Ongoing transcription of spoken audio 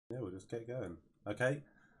just get going. Okay.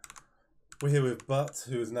 We're here with Butt,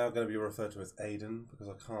 who is now going to be referred to as Aiden, because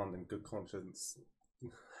I can't, in good conscience,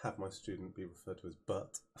 have my student be referred to as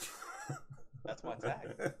Butt. That's my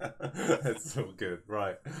tag. It's all good,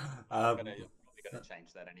 right? I'm probably going to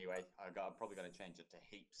change that anyway. I'm probably going to change it to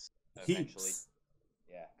Heaps eventually. Heaps?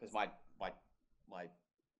 Yeah, because my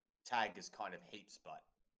tag is kind of Heaps Butt.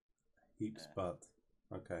 Heaps Butt.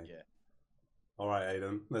 Okay. Yeah. All right,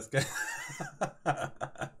 Aiden, let's go.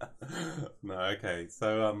 No, okay.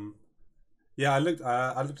 So, yeah, I looked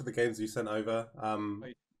at the games you sent over.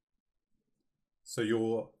 So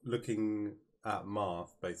you're looking at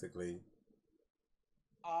math, basically.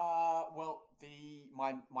 Well,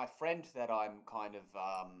 my friend that I'm kind of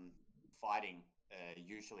fighting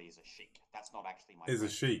usually is a sheik. That's not actually my Is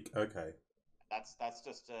friend. a sheik, okay. That's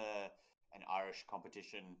just an Irish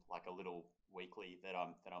competition, like a little weekly that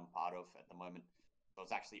I'm part of at the moment. So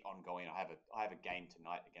it's actually ongoing. I have a game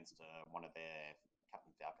tonight against one of their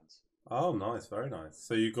Captain Falcons. Oh, nice, very nice.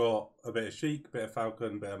 So you got a bit of sheik, bit of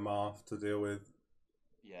falcon, bit of math to deal with.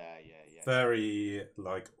 Yeah. Very,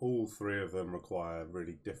 like, all three of them require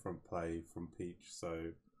really different play from Peach,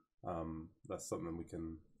 so that's something we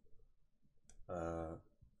can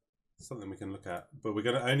look at. But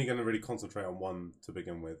we're only gonna really concentrate on one to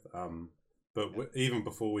begin with. Even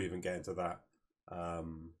before we even get into that,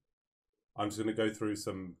 I'm just gonna go through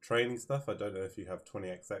some training stuff. I don't know if you have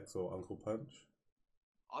 20XX or Uncle Punch.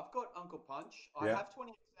 I've got Uncle Punch. I have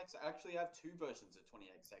 20XX. I actually have two versions of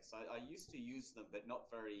 20XX. I used to use them, but not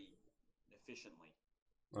very efficiently.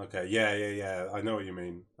 Okay, yeah. I know what you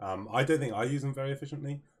mean. I don't think I use them very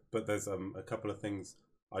efficiently, but there's a couple of things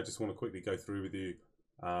I just want to quickly go through with you.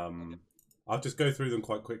 Okay. I'll just go through them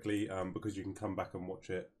quite quickly because you can come back and watch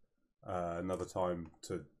it another time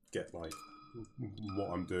to get like what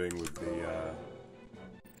I'm doing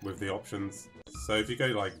with the options. So if you go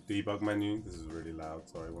like debug menu, this is really loud.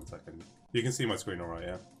 Sorry, 1 second. You can see my screen all right,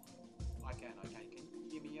 yeah? I can. Can you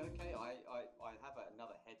hear me okay? I have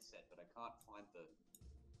another headset, but I can't find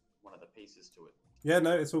one of the pieces to it. Yeah,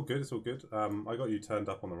 no, it's all good. It's all good. I got you turned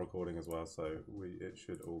up on the recording as well, so it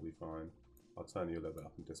should all be fine. I'll turn you a little bit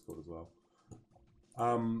up in Discord as well.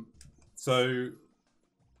 So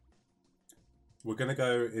we're going to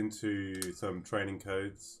go into some training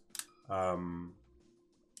codes and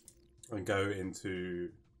go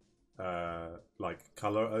into like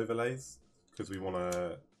color overlays because we want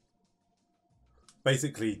to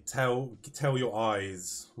basically tell your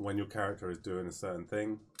eyes when your character is doing a certain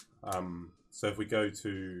thing. So if we go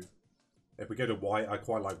to white, I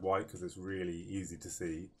quite like white because it's really easy to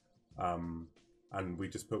see. And we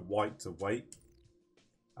just put white to wait.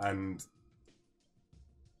 And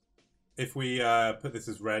if we put this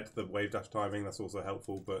as red, the wave dash timing, that's also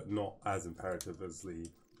helpful, but not as imperative as the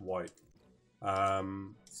white.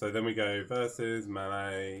 So then we go versus,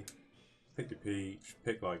 melee, pick your Peach,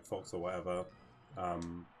 pick like Fox or whatever.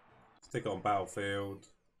 Stick it on battlefield.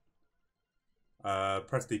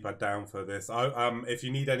 Press D-pad down for this. If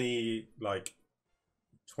you need any like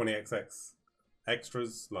 20XX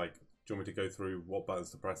extras, like do you want me to go through what buttons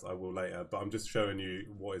to press? I will later, but I'm just showing you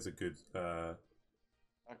what is a good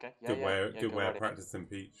good way of practicing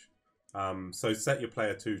Peach. So set your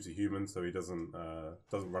player 2 to human so he doesn't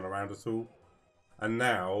run around at all. And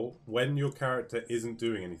now, when your character isn't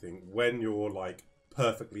doing anything, when you're like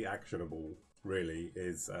perfectly actionable, really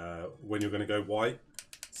is when you're going to go white.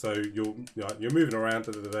 So you're moving around,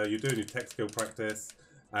 you're doing your tech skill practice,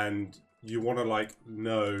 and you want to like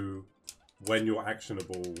know when you're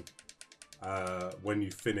actionable, when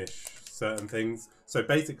you finish certain things. So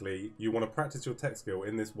basically, you want to practice your tech skill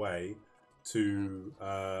in this way to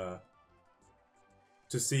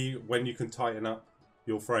see when you can tighten up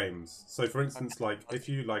your frames. So for instance, like if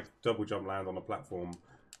you like double jump land on a platform,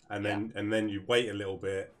 and then you wait a little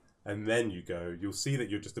bit, and then you go, you'll see that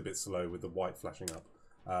you're just a bit slow with the white flashing up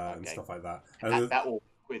and stuff like that. And that will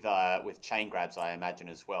with chain grabs, I imagine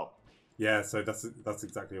as well. Yeah, so that's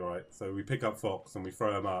exactly right. So we pick up Fox and we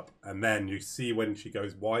throw him up, and then you see when she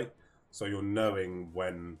goes white, so you're knowing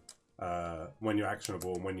when you're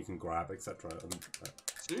actionable and when you can grab, etc.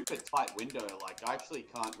 Super tight window. Like I actually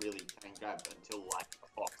can't really chain grab until like a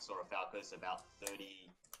Fox or a Falcos about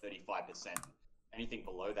 30-35%. Anything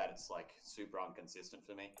below that, it's like super inconsistent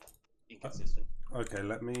for me. Okay,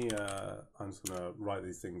 let me. I'm just gonna write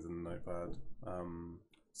these things in the notepad.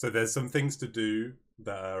 So there's some things to do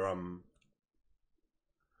that are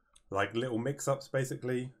like little mix-ups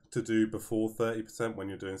basically to do before 30% when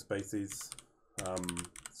you're doing spacies.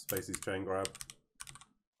 Spacies chain grab.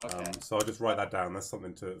 Okay. So I'll just write that down. That's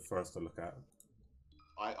something for us to look at.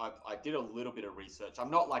 I did a little bit of research.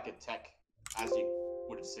 I'm not like a tech, as you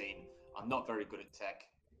would have seen. I'm not very good at tech.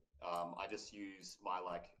 I just use my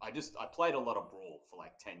I played a lot of Brawl for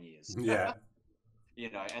like 10 years. Yeah,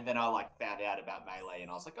 And then I like found out about Melee,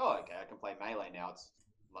 and I was like, oh, okay, I can play Melee now. It's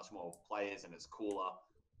much more players and it's cooler,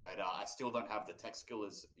 but I still don't have the tech skill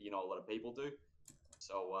as a lot of people do.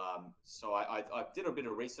 So I did a bit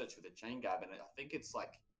of research with the chain gab, and I think it's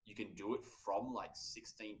like you can do it from like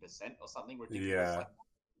 16% or something ridiculous. yeah. Like,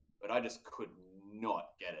 but I just could not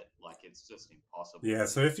get it. Like, it's just impossible. Yeah,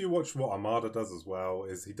 so if you watch what Armada does as well,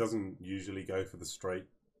 is he doesn't usually go for the straight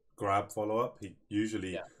grab follow up. He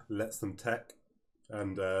usually lets them tech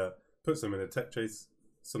and puts them in a tech chase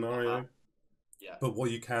scenario. Yeah. But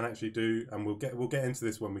what you can actually do, and we'll get into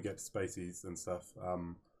this when we get to Spaceys and stuff.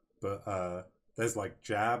 But there's like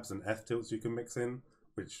jabs and F tilts you can mix in,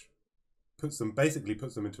 which basically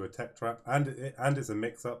puts them into a tech trap, and it's a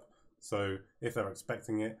mix up. So if they're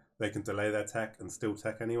expecting it, they can delay their tech and still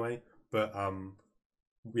tech anyway. But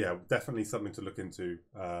yeah, definitely something to look into.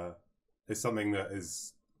 It's something that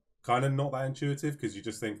is kind of not that intuitive because you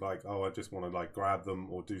just think like, oh, I just want to like grab them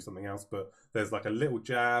or do something else. But there's like a little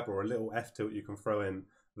jab or a little F tilt you can throw in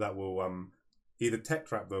that will either tech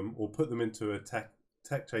trap them or put them into a tech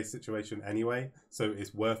chase situation anyway. So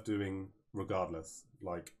it's worth doing regardless.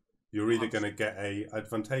 Like you're either going to get a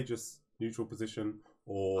advantageous neutral position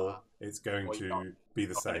or it's going to be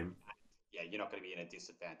the same. You're not going to be in a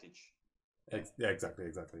disadvantage. Yeah,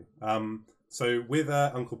 exactly. So with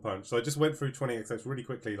Uncle Punch, so I just went through 20XX really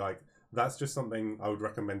quickly. Like that's just something I would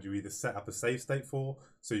recommend you either set up a save state for,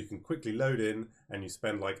 so you can quickly load in and you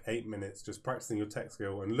spend like 8 minutes just practicing your tech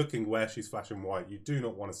skill and looking where she's flashing white. You do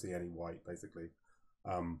not want to see any white, basically.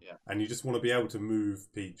 And you just want to be able to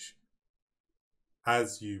move Peach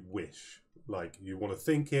as you wish. Like you want to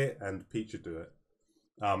think it and Peach would do it.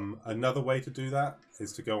 Another way to do that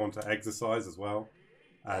is to go on to exercise as well.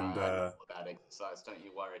 And I know about exercise, don't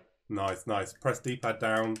you worry. Nice. Press D-pad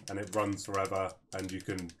down and it runs forever, and you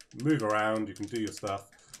can move around, you can do your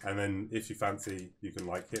stuff, and then if you fancy, you can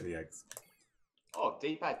like hit the eggs. Oh,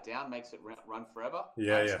 D-pad down makes it run forever?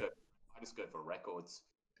 Yeah, I just go for records.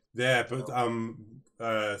 Yeah, but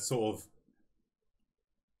sort of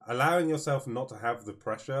allowing yourself not to have the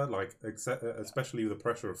pressure, like especially the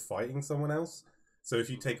pressure of fighting someone else. So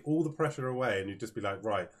if you take all the pressure away and you just be like,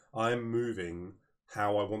 right, I'm moving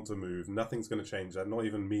how I want to move. Nothing's going to change that. Not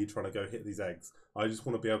even me trying to go hit these eggs. I just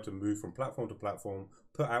want to be able to move from platform to platform,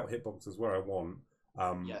 put out hitboxes where I want,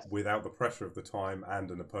 without the pressure of the time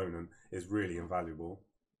and an opponent is really invaluable.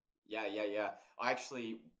 Yeah. I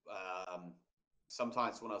actually,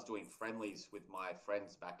 sometimes when I was doing friendlies with my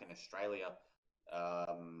friends back in Australia,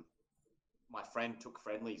 my friend took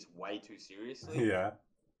friendlies way too seriously. Yeah.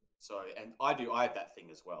 So, and I have that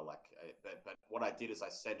thing as well. Like, but what I did is I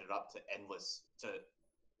set it up to endless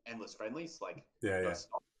friendlies. Like,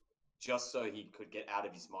 just so he could get out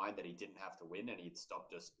of his mind that he didn't have to win, and he'd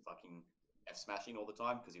stop just fucking F smashing all the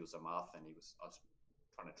time because he was a Marth, and I was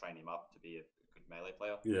trying to train him up to be a good melee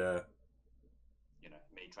player. Yeah.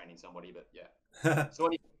 Me training somebody, but yeah. So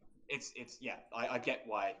I get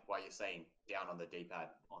why you're saying down on the D-pad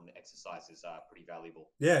on the exercises are pretty valuable.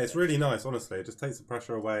 Yeah, it's really nice, honestly. It just takes the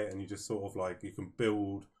pressure away and you just sort of like, you can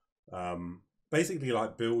build, basically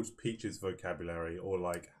like build Peach's vocabulary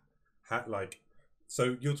or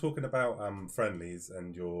so you're talking about friendlies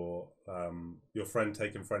and your friend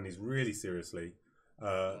taking friendlies really seriously.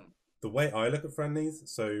 The way I look at friendlies,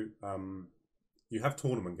 so you have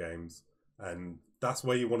tournament games and that's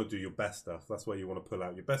where you want to do your best stuff. That's where you want to pull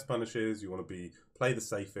out your best punishes. You want to play the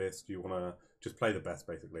safest. You want to just play the best,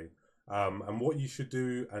 basically. And what you should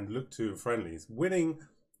do and look to in friendlies. Winning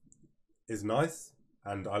is nice,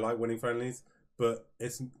 and I like winning friendlies, but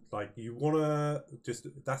it's like you want to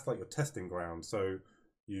that's like your testing ground. So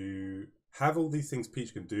you have all these things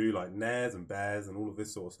Peach can do, like nairs and bears and all of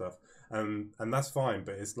this sort of stuff, and that's fine.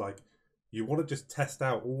 But it's like you want to just test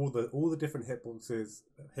out all the different hitboxes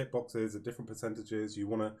at different percentages. You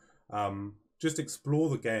want to just explore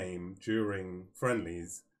the game during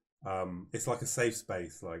friendlies. It's like a safe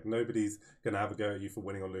space. Like nobody's gonna have a go at you for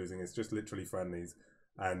winning or losing. It's just literally friendlies,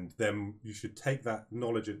 and then you should take that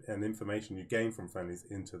knowledge and information you gain from friendlies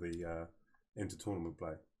into tournament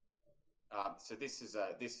play. So this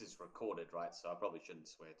is recorded, right? So I probably shouldn't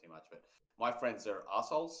swear too much, but my friends are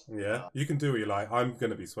assholes. Yeah, you can do what you like. I'm going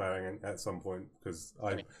to be swearing at some point because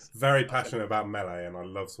I'm very passionate about melee and I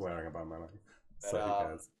love swearing about melee. So who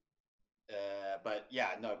cares? But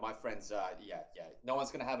yeah, no, my friends are, yeah. No one's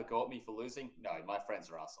going to have a go at me for losing. No, my friends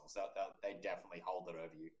are assholes. They definitely hold it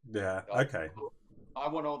over you. Yeah, okay. I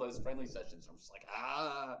want all those friendly sessions. I'm just like,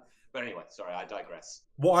 But anyway, sorry, I digress.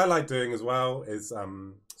 What I like doing as well is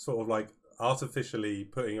sort of like, artificially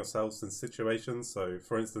putting yourselves in situations. So,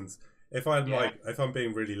 for instance, if I'm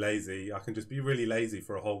being really lazy, I can just be really lazy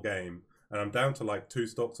for a whole game, and I'm down to like 2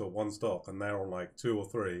 stocks or 1 stock, and they're on like 2 or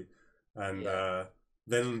 3, and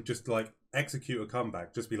then just like execute a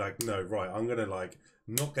comeback. Just be like, no, right, I'm gonna like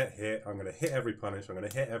not get hit. I'm gonna hit every punish. I'm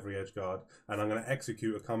gonna hit every edge guard, and I'm gonna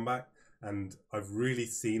execute a comeback. And I've really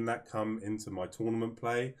seen that come into my tournament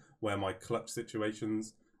play, where my clutch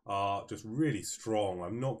situations are just really strong.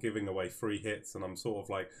 I'm not giving away free hits, and I'm sort of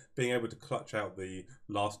like being able to clutch out the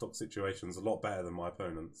last stock situations a lot better than my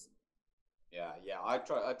opponents. Yeah, I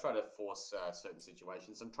try to force certain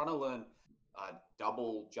situations. I'm trying to learn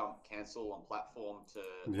double jump cancel on platform to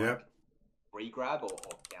like re-grab or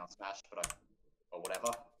down smash, or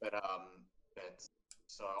whatever. But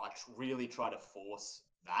so I really try to force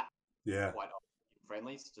that. Quite often in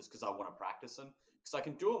friendlies, just because I want to practice them. Because I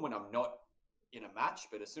can do them when I'm not in a match,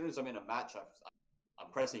 but as soon as I'm in a match, I'm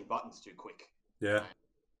pressing buttons too quick. Yeah.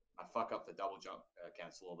 I fuck up the double jump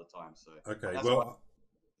cancel all the time. So okay, well,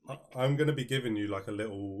 I'm going to be giving you like a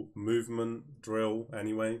little movement drill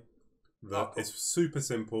anyway. That it's super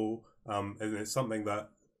simple, and it's something that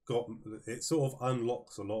it sort of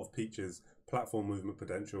unlocks a lot of Peach's platform movement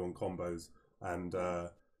potential and combos. And I'll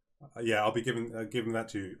be giving that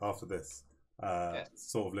to you after this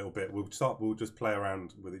sort of little bit. We'll just play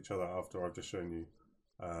around with each other after I've just shown you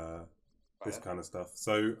this kind of stuff.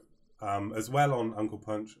 So as well on Uncle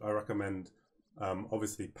Punch, I recommend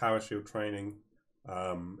obviously power shield training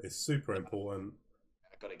is super important.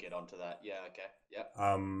 I've got to get onto that. Yeah, okay. Yep.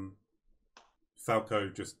 Falco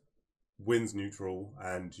just wins neutral,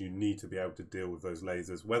 and you need to be able to deal with those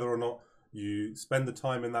lasers, whether or not you spend the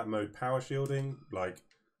time in that mode power shielding, like,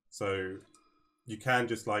 so you can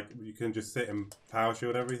just sit and power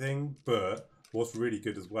shield everything. But what's really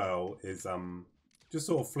good as well is just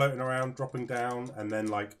sort of floating around, dropping down, and then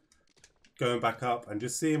like going back up and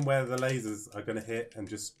just seeing where the lasers are going to hit, and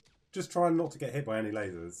just trying not to get hit by any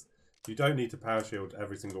lasers. You don't need to power shield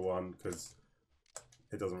every single one because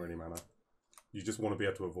it doesn't really matter. You just want to be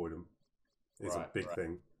able to avoid them. It's a big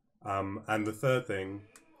thing. And the third thing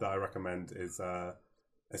that I recommend is,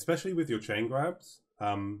 especially with your chain grabs,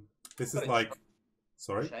 this is like...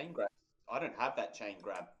 Sorry? Chain grab? I don't have that chain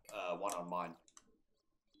grab one on mine.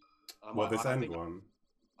 This end one?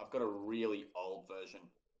 I've got a really old version.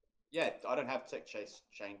 Yeah, I don't have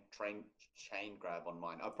chain grab on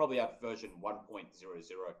mine. I probably have version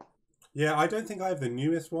 1.00. Yeah, I don't think I have the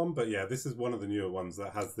newest one, but yeah, this is one of the newer ones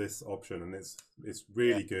that has this option, and it's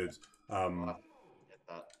really good.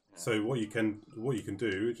 So what you can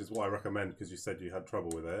do, which is what I recommend because you said you had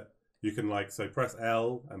trouble with it, you can press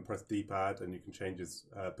L and press D-pad, and you can change his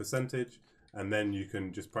percentage, and then you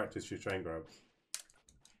can just practice your chain grabs.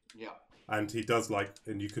 Yeah. And he does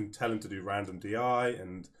and you can tell him to do random DI,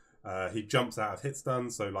 and he jumps out of hit stun.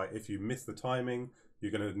 So if you miss the timing,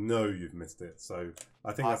 you're going to know you've missed it. So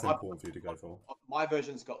I think that's important for you to go for. My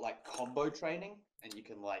version's got combo training, and you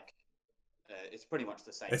can it's pretty much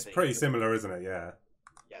the same thing. It's pretty similar, isn't it? Yeah.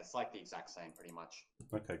 Yeah, it's like the exact same, pretty much.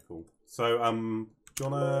 Okay, cool. So do you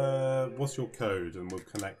wanna, what's your code, and we'll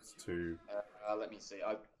connect to... let me see.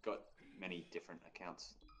 I've got many different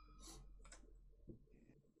accounts.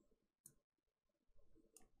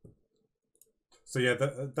 So yeah,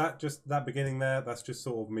 that beginning there, that's just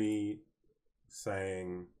sort of me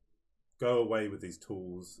saying, go away with these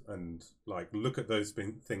tools and look at those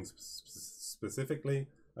things specifically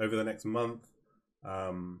over the next month,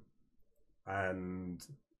 and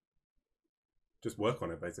just work on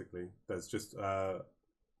it. Basically, there's just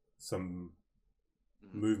some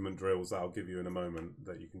movement drills that I'll give you in a moment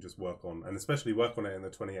that you can just work on, and especially work on it in the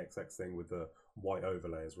 20xx thing with the white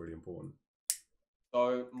overlay is really important.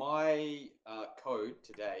 So my code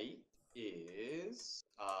today is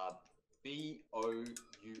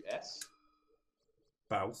BOUS.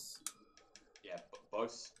 Bouse. Yeah,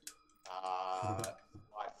 BOUS.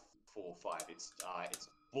 545. It's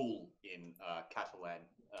bull in Catalan,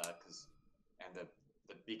 and the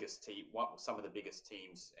biggest team, some of the biggest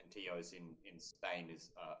teams and TOs in Spain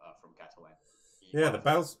are from Catalan. The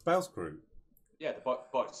Bouse group. Yeah, the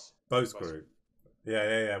BOUS. BOUS group.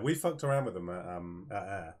 Yeah. We fucked around with them at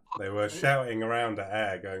Air. They were shouting around at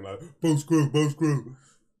Air, going like, "Bouse group, Bouse group,"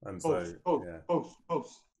 and BOUS.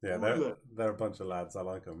 Yeah, they're a bunch of lads. I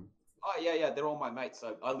like them. Oh yeah, they're all my mates.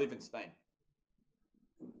 So I live in Spain.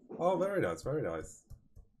 Oh, very nice, very nice.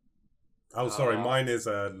 Oh, sorry, mine is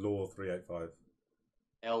Law 385.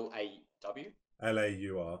 LAW. LAUR.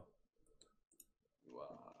 You are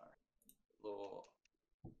Law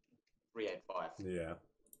 385. Yeah.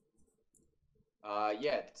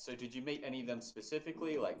 Yeah. So did you meet any of them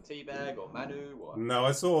specifically, like Teabag or Manu or? No,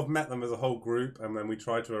 I sort of met them as a whole group, and then we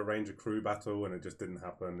tried to arrange a crew battle, and it just didn't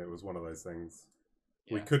happen. It was one of those things.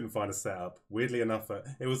 Yeah. We couldn't find a setup. Weirdly enough,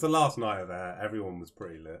 it was the last night of there. Everyone was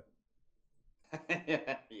pretty lit.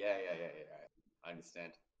 Yeah. I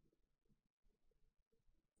understand.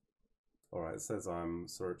 All right, it says I'm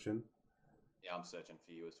searching. Yeah, I'm searching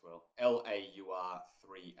for you as well.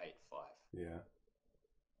 LAUR385. Yeah.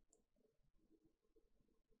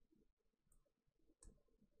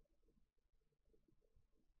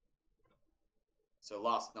 So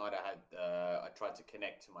last night I tried to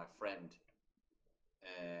connect to my friend,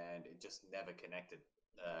 and it just never connected.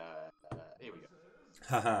 Here we go.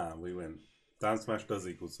 Haha, we win. Down smash does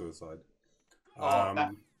equal suicide.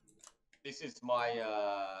 This is my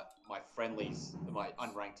my friendlies, my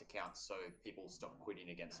unranked accounts, so people stop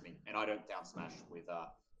quitting against me, and I don't down smash with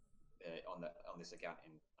on this account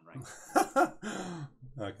in unranked.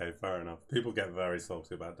 Okay, fair enough. People get very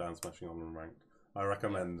salty about down smashing on unranked. I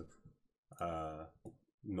recommend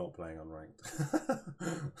not playing unranked.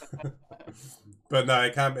 But no,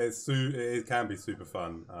 it can be it can be super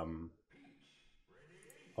fun.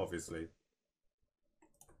 Obviously,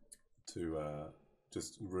 to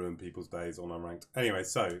just ruin people's days on unranked. Anyway,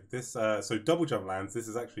 so this so double jump lands. This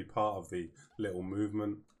is actually part of the little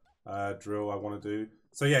movement drill I want to do.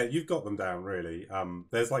 So yeah, you've got them down really.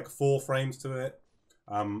 There's like 4 frames to it.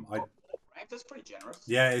 That's pretty generous.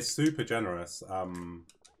 Yeah, it's super generous.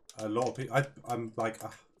 A lot of people. I'm like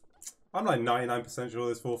 99% sure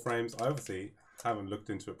there's 4 frames. I obviously haven't looked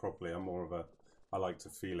into it properly. I'm more of a I like to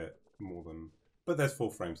feel it more than. But there's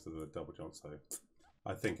 4 frames to the double jump, so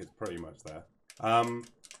I think it's pretty much there.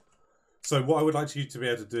 So what I would like you to be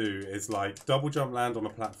able to do is like double jump land on a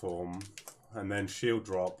platform, and then shield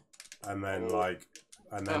drop, and then like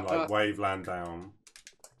wave land down.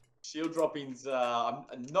 Shield dropping's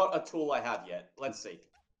not a tool I have yet. Let's see.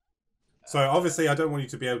 So obviously I don't want you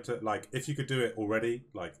to be able to like if you could do it already,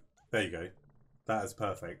 like there you go. That is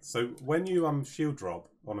perfect. So when you shield drop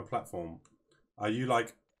on a platform, are you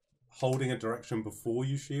like holding a direction before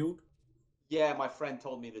you shield? Yeah, my friend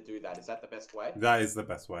told me to do that. Is that the best way? That is the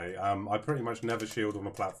best way. I pretty much never shield on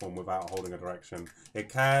a platform without holding a direction. It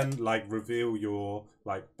can like reveal your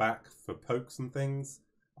like back for pokes and things,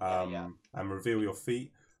 and reveal your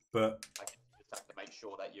feet. But I just have to make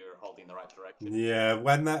sure that you're holding the right direction. yeah,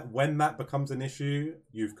 when that becomes an issue,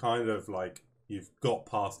 you've kind of like you've got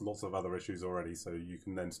past lots of other issues already, so you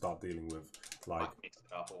can then start dealing with like mix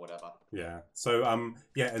it up or whatever. Yeah. So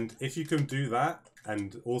yeah, and if you can do that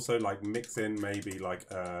and also like mix in maybe like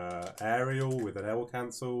aerial with an L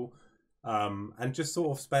cancel, and just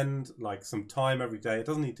sort of spend like some time every day. It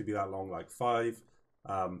doesn't need to be that long, like 5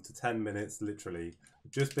 to 10 minutes, literally.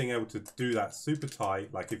 Just being able to do that super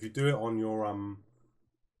tight. Like if you do it on your on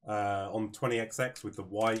 20XX with the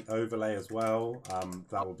white overlay as well,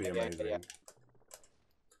 that would be amazing.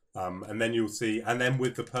 And then you'll see, and then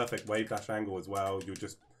with the perfect wave dash angle as well,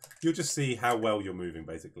 you'll just see how well you're moving,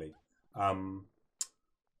 basically.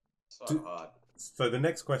 So hard. So the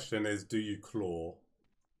next question is, do you claw?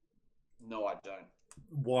 No, I don't.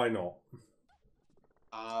 Why not?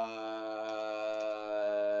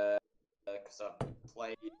 Because I've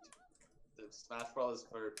played the Smash Brothers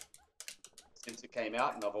since it came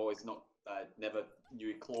out, and I've always never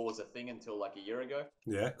knew claw was a thing until like a year ago.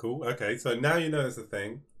 Yeah, cool. Okay, so now you know it's a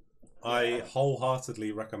thing. Yeah. I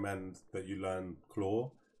wholeheartedly recommend that you learn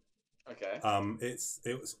claw. Okay.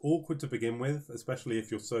 It was awkward to begin with, especially if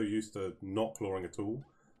you're so used to not clawing at all.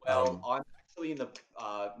 Well, I'm actually in the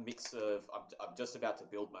mix of. I'm just about to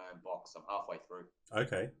build my own box. I'm halfway through.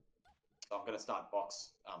 Okay. So I'm going to start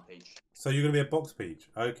box Peach. So you're going to be a box Peach.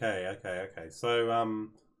 Okay. So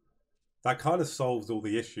that kind of solves all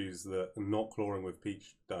the issues that not clawing with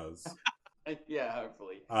Peach does. Yeah,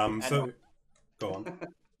 hopefully. So go on.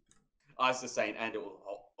 I was just saying, and it will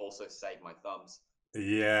also save my thumbs.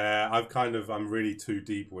 Yeah, I'm really too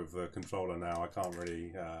deep with the controller now. I can't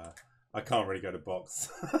really go to box.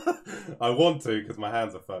 I want to because my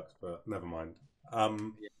hands are fucked, but never mind. Yeah,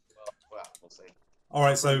 well, we'll see. All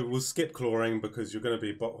right, so we'll skip clawing because you're going to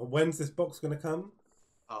be. When's this box going to come?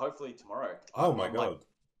 Hopefully tomorrow. Oh my god! Like,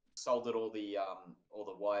 soldered all the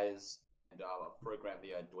wires and programmed the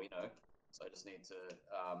Arduino. So I just need to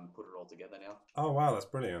put it all together now. Oh wow, that's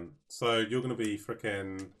brilliant. So you're going to be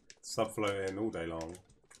freaking subfloating all day long.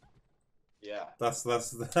 Yeah. That's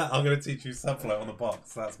I'm going to teach you subfloat on the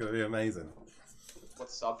box. That's going to be amazing.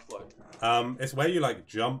 What's subfloat? It's where you like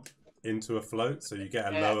jump into a float, so you get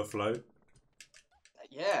a lower float.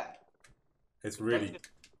 Yeah. It's really.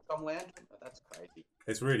 Some land. Oh, that's crazy.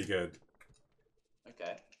 It's really good.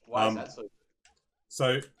 Okay. Why is that so?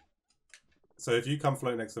 So if you come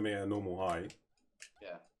float next to me at a normal height,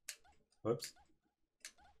 Yeah. whoops,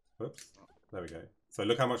 there we go. So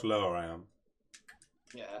look how much lower I am.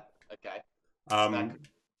 Yeah. Okay. So that could be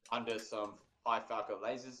under some high Falco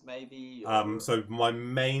lasers, maybe. Or... So my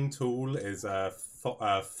main tool is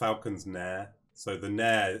Falcon's Nair. So the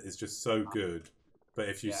Nair is just so good, but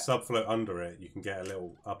if you subfloat under it, you can get a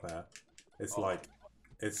little up air. It's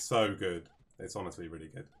it's so good. It's honestly really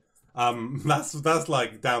good. That's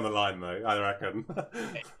like down the line though, I reckon.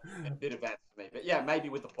 A bit advanced for me, but yeah, maybe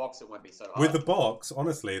with the box it won't be so hard. With the box,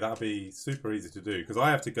 honestly, that'd be super easy to do because I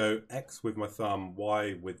have to go X with my thumb,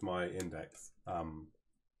 Y with my index. Oh,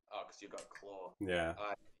 because you've got claw. Yeah.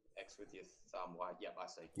 X with your thumb, Y. Yep, I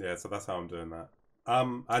see. Yeah, so that's how I'm doing that.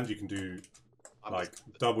 And you can do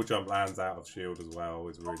double jump lands out of shield as well.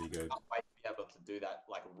 Is really good. I can't wait to be able to do that,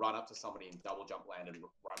 like run up to somebody and double jump land and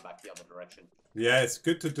run back the other direction. Yeah, it's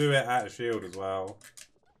good to do it at a shield as well.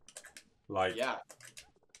 Yeah,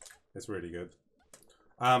 it's really good.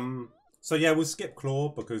 So yeah, we'll skip claw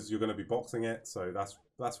because you're going to be boxing it. So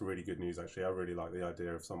that's really good news actually. I really like the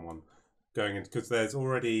idea of someone going in because there's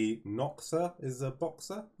already Noxer is a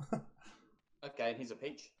boxer. Okay, and he's a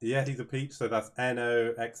peach. Yeah, he's a peach. So that's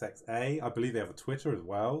NOXXA. I believe they have a Twitter as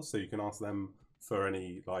well, so you can ask them for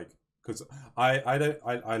any because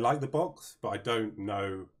I like the box, but I don't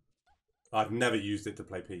know. I've never used it to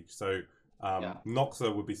play peach, so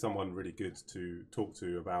Noxer would be someone really good to talk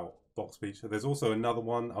to about box peach. There's also another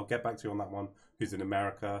one. I'll get back to you on that one. Who's in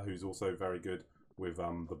America? Who's also very good with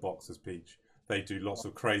the box as peach. They do lots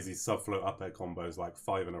of crazy subfloat up air combos, like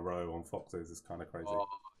 5 in a row on foxes. It's kind of crazy. Oh.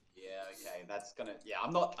 Yeah, okay, that's gonna. Yeah,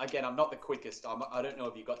 I'm not the quickest. I don't know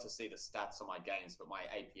if you got to see the stats on my games, but my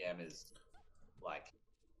APM is like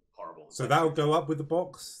horrible. So that'll go up with the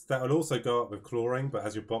box. That'll also go up with clawing, but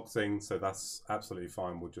as you're boxing, so that's absolutely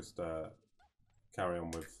fine. We'll just carry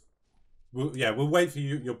on with. We'll wait for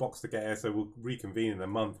your box to get here, so we'll reconvene in a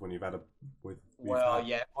month when you've had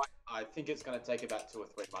yeah, I think it's going to take about 2 or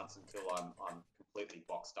 3 months until I'm completely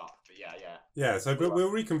boxed up. But yeah. So we'll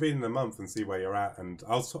reconvene in a month and see where you're at, and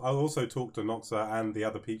I'll also talk to Noxer and the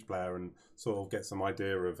other peach player and sort of get some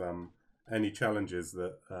idea of any challenges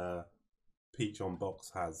that peach on box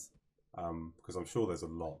has, because I'm sure there's a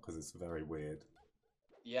lot because it's very weird.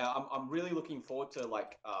 Yeah, I'm really looking forward to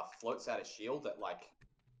floats out of shield that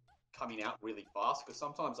coming out really fast because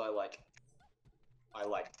sometimes I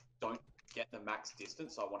don't get the max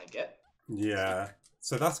distance I want to get. Yeah,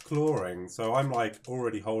 so that's clawing. So I'm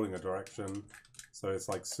already holding a direction, so it's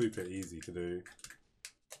super easy to do.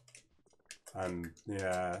 And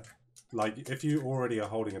yeah, if you already are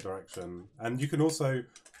holding a direction, and you can also,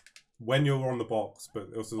 when you're on the box, but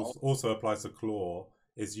it also applies to claw,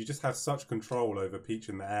 is you just have such control over peach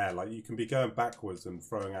in the air. You can be going backwards and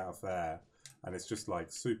throwing out of there, and it's just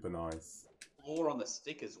super nice. Claw on the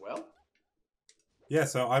stick as well. Yeah,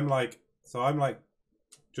 so I'm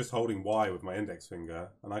just holding Y with my index finger,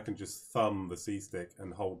 and I can just thumb the C stick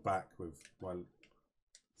and hold back with my.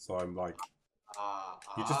 So I'm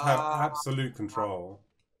you just have absolute control.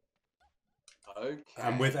 Okay.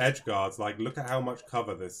 And with edge guards, look at how much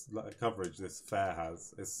coverage this fair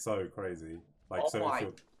has. It's so crazy. Oh my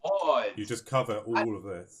god! You just cover all of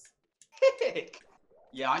this. Heck!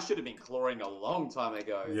 Yeah, I should have been clawing a long time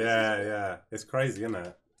ago. Yeah. It's crazy, isn't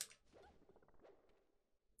it?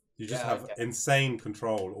 You just have insane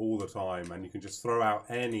control all the time, and you can just throw out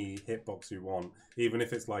any hitbox you want, even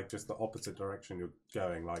if it's just the opposite direction you're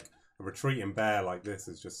going. A retreating bear like this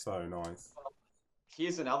is just so nice.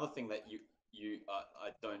 Here's another thing that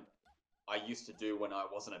I used to do when I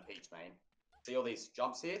wasn't a peach main. See all these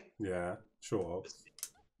jumps here? Yeah, sure.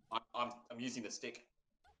 I'm using the stick.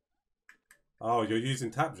 Oh, you're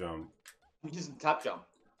using tap jump. I'm using tap jump.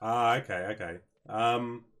 Ah, okay.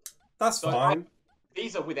 That's fine.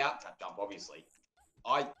 These are without tap jump, obviously.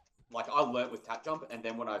 I learnt with tap jump, and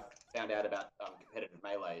then when I found out about competitive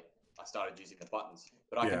melee, I started using the buttons.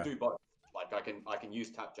 But I can do both. I can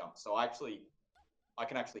use tap jump. So I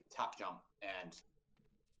can actually tap jump and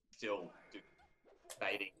still do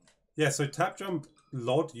baiting. Yeah. So tap jump,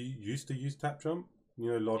 Lod, you used to use tap jump.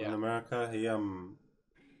 You know, Lod in America,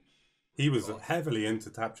 he was heavily into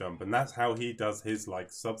tap jump, and that's how he does his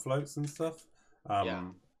subfloats and stuff.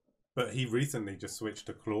 But he recently just switched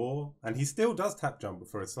to claw, and he still does tap jump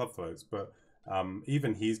for his subfloats. But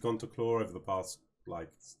even he's gone to claw over the past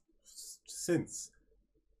since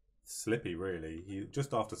Slippy. Really, he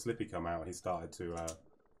just after Slippy come out, he started to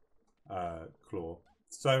claw.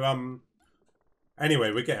 So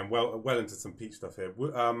anyway, we're getting well into some peach stuff here.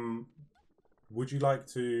 Would you like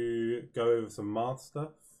to go over some math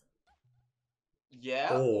stuff?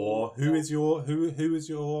 Yeah, Or who is your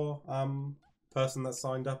person that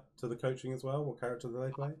signed up to the coaching as well? What character do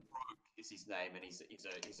they play? is his name, and he's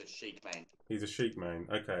a Sheik main. He's a sheep main.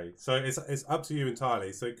 Okay, so it's up to you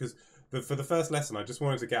entirely. So because for the first lesson, I just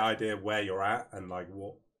wanted to get an idea where you're at and like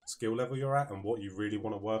what skill level you're at and what you really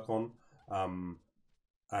want to work on.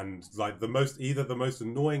 And like either the most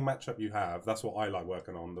annoying matchup you have. That's what I like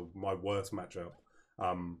working on. My worst matchup.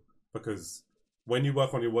 Because when you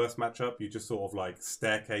work on your worst matchup, you just sort of like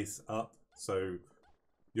staircase up. So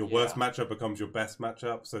your worst matchup becomes your best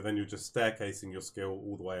matchup. So then you're just staircasing your skill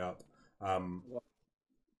all the way up.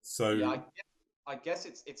 So Yeah, I guess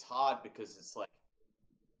it's hard because it's like,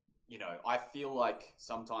 I feel like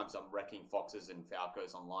sometimes I'm wrecking Foxes and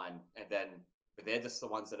Falcos online, but they're just the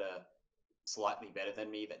ones that are slightly better than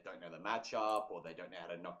me that don't know the matchup or they don't know how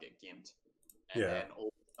to not get gimped, and yeah, then all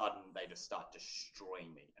of a sudden they just start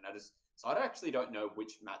destroying me, and I actually don't know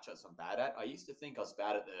which matchups I'm bad at. I used to think I was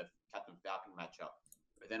bad at the Captain Falcon matchup,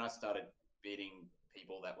 but then I started beating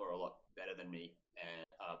people that were a lot better than me, and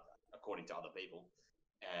according to other people.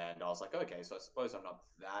 And I was like, okay, so I suppose I'm not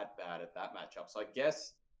that bad at that matchup. So I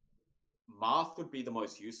guess Marth would be the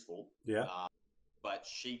most useful. yeah. But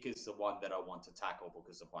Sheik is the one that I want to tackle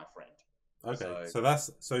because of my friend. Okay,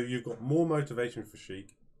 so you've got more motivation for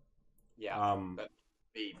Sheik. Yeah, but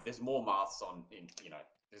there's more Marths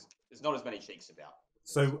there's not as many Sheiks about.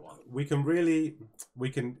 So we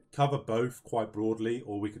can cover both quite broadly,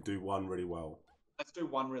 or we could do one really well. Let's do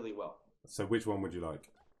one really well. So which one would you like?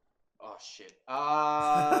 Oh shit.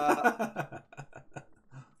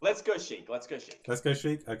 Let's go Sheik. Let's go Sheik. Let's go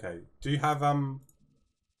Sheik. Okay. Do you have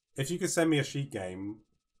if you could send me a Sheik game,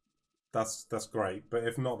 that's great. But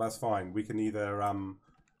if not, that's fine. We can either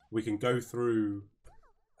we can go through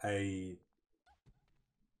a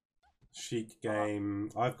Sheik game.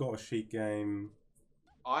 I've got a Sheik game.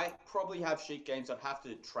 I probably have Sheik games. I'd have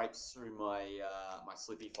to traipse through my my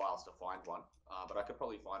Slippy files to find one. But I could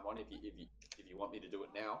probably find one if you want me to do it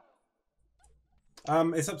now.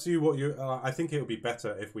 It's up to you what you. I think it would be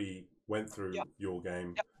better if we went through your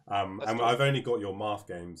game. And I've only got your Marth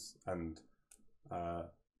games. And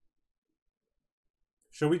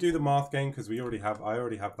shall we do the Marth game because I already have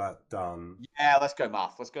that done. Yeah, let's go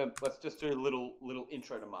Marth. Let's just do a little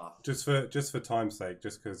intro to Marth. Just for time's sake,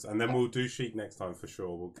 just because, and then we'll do Sheik next time for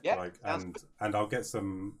sure. And I'll get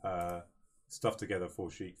some stuff together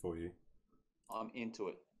for Sheik for you. I'm into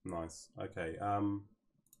it. Nice. Okay.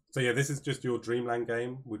 So yeah, this is just your Dreamland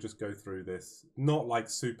game. We'll just go through this. Not like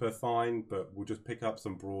super fine, but we'll just pick up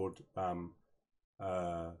some broad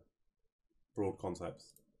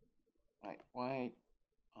concepts. Wait.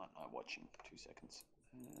 I'm not watching. 2 seconds.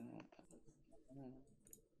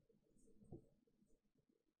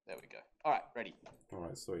 There we go. All right, ready. All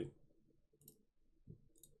right, sweet.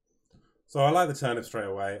 So I like the turnip straight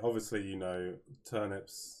away. Obviously,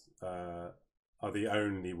 turnips are the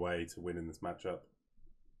only way to win in this matchup.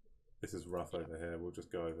 This is rough over here. We'll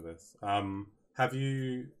just go over this. Have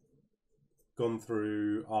you gone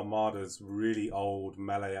through Armada's really old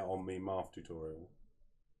melee on me Marth tutorial?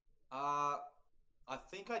 I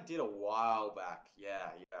think I did a while back. Yeah.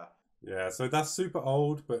 Yeah, so that's super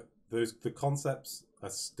old, but the concepts are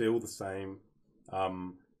still the same.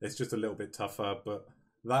 It's just a little bit tougher, but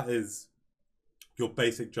that is your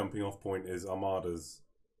basic jumping off point is Armada's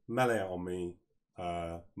melee on me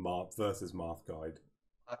Marth versus Marth guide.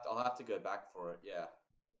 I'll have to go back for it, yeah.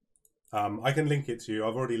 I can link it to you.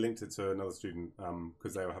 I've already linked it to another student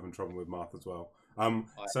because they were having trouble with Marth as well.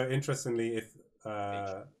 So interestingly, if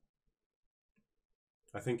I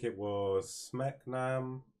think it was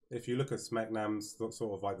Smeknam. If you look at Smeknam's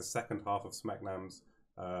sort of like the second half of Smeknam's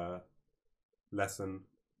lesson,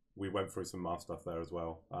 we went through some Marth stuff there as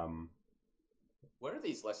well. Where are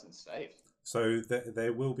these lessons saved? So they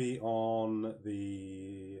will be on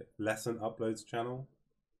the lesson uploads channel.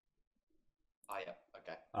 Oh, yeah.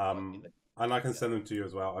 Okay. And I can send them to you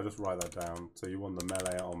as well. I'll just write that down. So you want the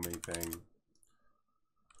melee on me thing.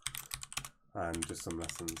 And just some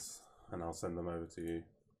lessons. And I'll send them over to you.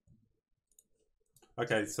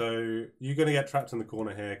 Okay, so you're going to get trapped in the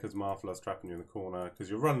corner here because Marth loves trapping you in the corner because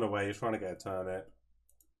you're running away, you're trying to get a turnip.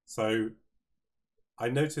 So I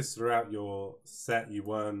noticed throughout your set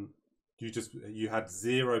you had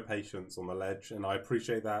zero patience on the ledge, and I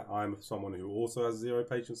appreciate that. I'm someone who also has zero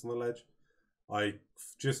patience on the ledge. I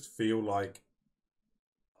just feel like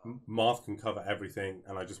Marth can cover everything,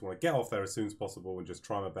 and I just want to get off there as soon as possible and just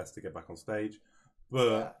try my best to get back on stage.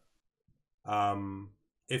 But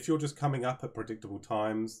if you're just coming up at predictable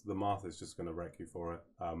times, the Marth is just going to wreck you for it.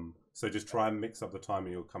 So just try and mix up the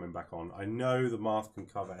timing you're coming back on. I know the Marth can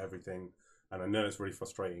cover everything, and I know it's really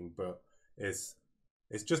frustrating, but it's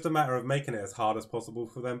It's just a matter of making it as hard as possible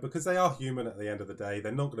for them because they are human at the end of the day.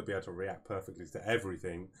 They're not going to be able to react perfectly to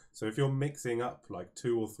everything. So if you're mixing up like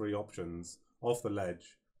 2 or 3 options off the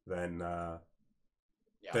ledge, then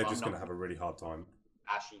they're just going to have a really hard time.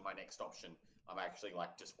 Ashing my next option. I'm actually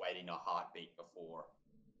like just waiting a heartbeat before,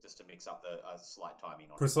 just to mix up the slight timing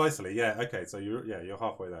on Precisely, yeah. Okay, so you're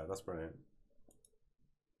halfway there. That's brilliant.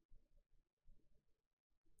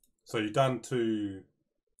 So you've done two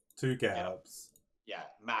get-ups. Yeah,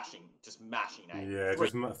 just mashing. Yeah,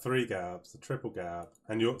 just 3 get-ups, a triple get-up,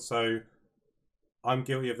 and I'm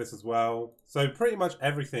guilty of this as well. So pretty much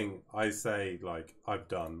everything I say, like, I've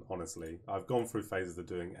done, honestly. I've gone through phases of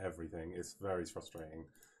doing everything. It's very frustrating.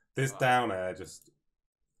 This down air just,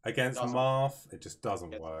 against Marth, it just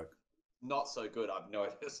doesn't work. Not so good, I've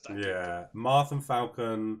noticed. Yeah, Marth and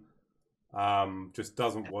Falcon just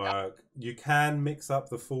doesn't work. You can mix up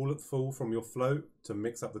the fall from your float to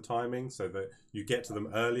mix up the timing so that you get to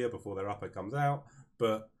them earlier before their upper comes out.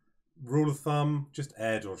 But rule of thumb, just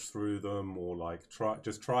air dodge through them, or like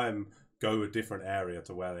try and go a different area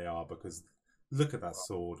to where they are, because look at that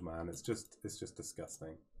sword, man. It's just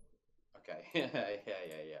disgusting. Okay.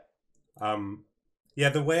 Yeah,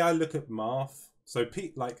 the way I look at Marth, so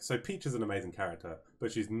Peach is an amazing character,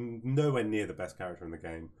 but she's nowhere near the best character in the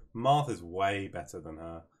game. Marth is way better than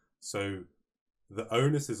her. So the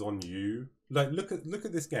onus is on you. Like, look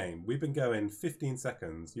at this game. We've been going 15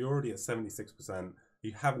 seconds. You're already at 76%.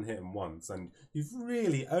 You haven't hit him once, and you've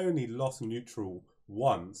really only lost neutral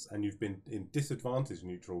once, and you've been in disadvantage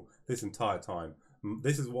neutral this entire time.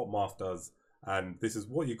 This is what Marth does, and this is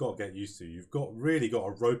what you've got to get used to. You've really got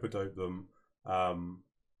to rope-a-dope them.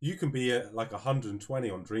 You can be at like 120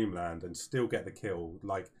 on Dreamland and still get the kill.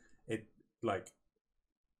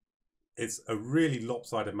 It's a really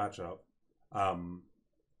lopsided matchup.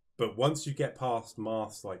 But once you get past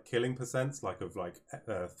Marth's like killing percents, like of like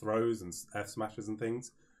throws and F smashes and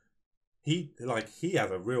things, he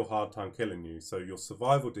has a real hard time killing you. So your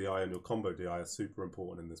survival DI and your combo DI are super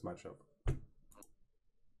important in this matchup.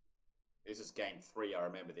 This is game 3. I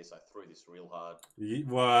remember this. I threw this real hard.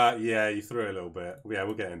 Yeah, you threw a little bit. Yeah,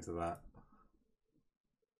 we'll get into that.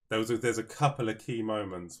 There's a couple of key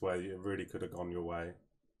moments where it really could have gone your way.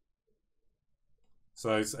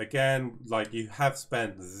 So again, like, you have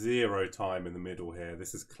spent 0 time in the middle here.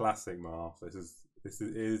 This is classic Marth. It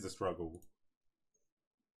is a struggle.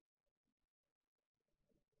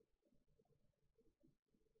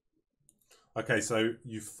 Okay, so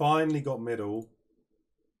you finally got middle.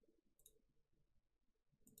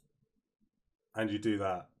 And you do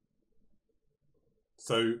that.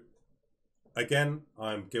 So, again,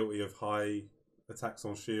 I'm guilty of high attacks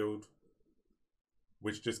on shield,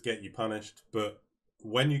 which just get you punished. But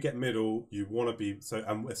when you get middle, you want to be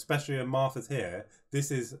especially when Marth is here. This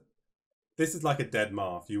is like a dead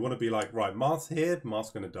Marth. You want to be like, right, Marth's here, Marth's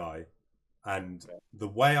going to die. And the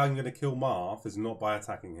way I'm going to kill Marth is not by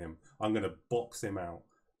attacking him. I'm going to box him out.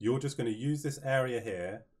 You're just going to use this area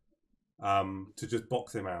here to just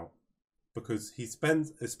box him out. Because he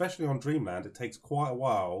spends, especially on Dreamland, it takes quite a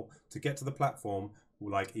while to get to the platform,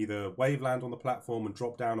 like either wave land on the platform and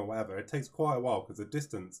drop down or whatever. It takes quite a while because the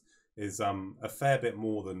distance is a fair bit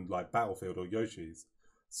more than like Battlefield or Yoshi's.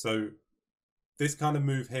 So this kind of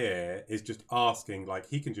move here is just asking, like,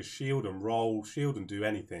 he can just shield and roll, shield and do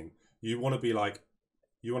anything. You want to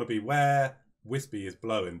be where Wispy is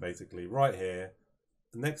blowing, basically, right here,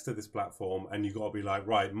 next to this platform, and you got to be like,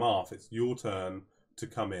 right, Marth, it's your turn to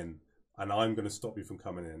come in. And I'm going to stop you from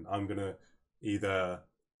coming in. I'm going to either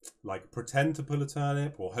like pretend to pull a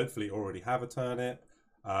turnip, or hopefully already have a turnip.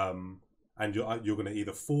 And you're going to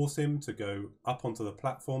either force him to go up onto the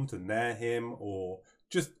platform to nair him, or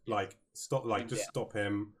just like stop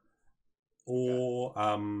him, or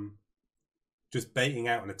just baiting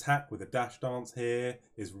out an attack with a dash dance here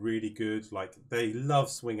is really good. Like, they love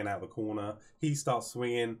swinging out the corner. He starts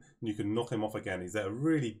swinging, and you can knock him off again. He's at a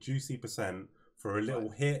really juicy percent for a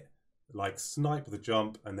little hit. Like, snipe the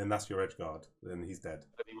jump, and then that's your edge guard. Then he's dead.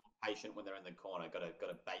 Gotta be more patient when they're in the corner. Gotta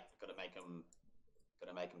bait. Gotta make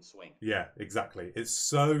them swing. Yeah, exactly. It's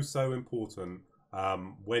so important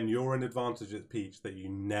when you're in advantage at Peach that you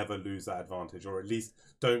never lose that advantage, or at least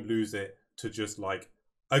don't lose it to just like,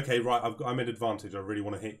 okay, right, I'm in advantage. I really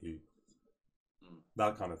want to hit you.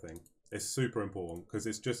 That kind of thing. It's super important because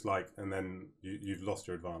it's just like, and then you've lost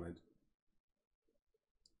your advantage.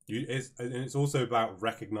 And it's also about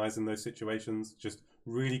recognizing those situations, just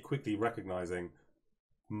really quickly recognizing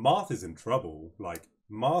Marth is in trouble. Like,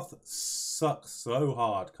 Marth sucks so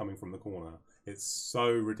hard coming from the corner. It's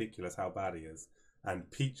so ridiculous how bad he is.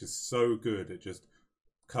 And Peach is so good at just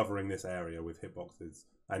covering this area with hitboxes.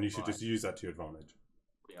 And you should just use that to your advantage.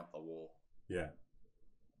 putting up the wall. Yeah.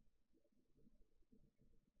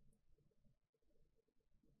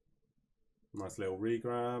 Nice little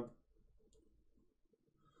regrab.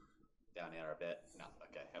 Down air a bit. No,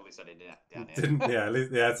 okay. At least I didn't down air. Didn't, yeah, at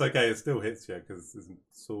least, yeah, it's okay. It still hits you because his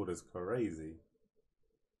sword is crazy.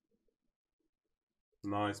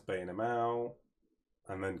 Nice, baiting him out.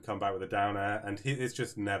 And then come back with a down air. And it's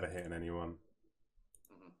just never hitting anyone.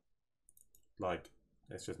 Like,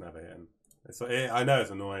 it's just never hitting. I know it's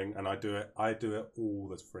annoying, and I do it all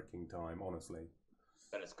the freaking time, honestly.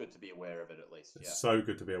 But it's good to be aware of it at least. Yeah. It's so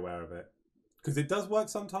good to be aware of it. Because it does work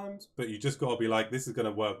sometimes, but you just got to be like, this is going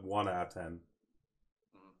to work 1 out of 10.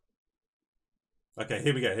 Okay,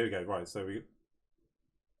 here we go. Right, so we...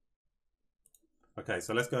 Okay,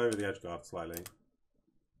 so let's go over the edge guard slightly.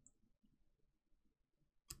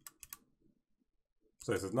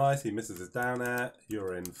 So this is nice. He misses his down air.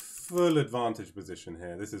 You're in full advantage position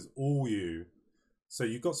here. This is all you. So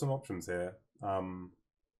you've got some options here.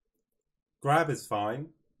 Grab is fine.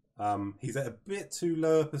 He's at a bit too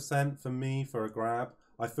low a percent for me for a grab.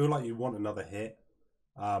 I feel like you want another hit.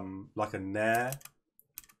 Like a nair.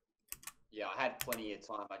 Yeah, I had plenty of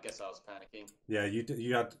time. I guess I was panicking. Yeah,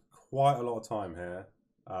 you had quite a lot of time here.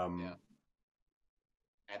 Yeah.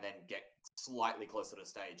 And then get slightly closer to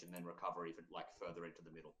stage and then recover even like further into the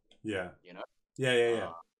middle. Yeah. You know? Yeah.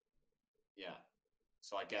 Yeah.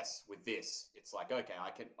 So I guess with this, it's like, okay,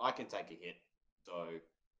 I can take a hit, so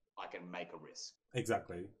I can make a risk.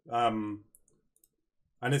 Exactly. And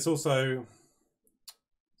it's also,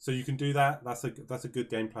 so you can do that. That's a good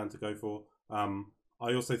game plan to go for.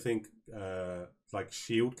 I also think like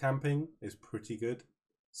shield camping is pretty good.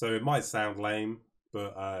 So it might sound lame,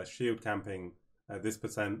 but shield camping at this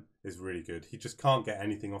percent is really good. He just can't get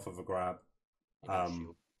anything off of a grab.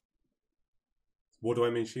 What do I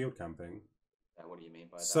mean shield camping? What do you mean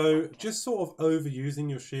by that? So just sort of overusing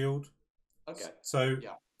your shield. Okay. So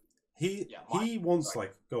yeah. He wants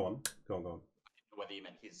like go on. Whether you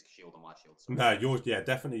meant his shield or my shield. No,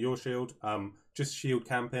 definitely your shield. Just shield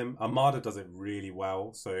camp him. Armada does it really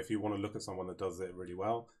well. So if you want to look at someone that does it really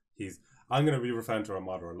well, I'm going to be referring to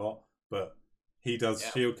Armada a lot, but he does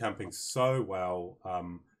shield camping so well.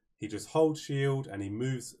 He just holds shield and he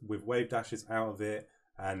moves with wave dashes out of it,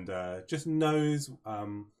 and just knows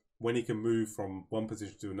when he can move from one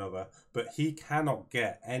position to another. But he cannot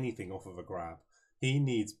get anything off of a grab. He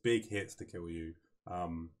needs big hits to kill you.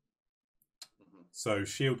 So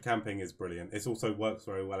shield camping is brilliant. It also works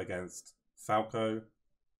very well against Falco.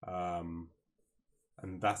 And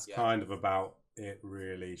that's kind of about it,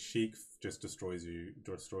 really. Sheik just destroys you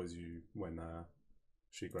when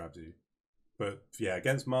she grabs you. But yeah,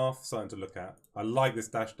 against Marth, something to look at. I like this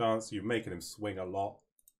dash dance. You're making him swing a lot.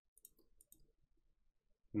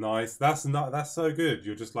 Nice. That's so good.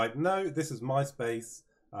 You're just like, no, this is my space.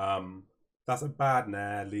 That's a bad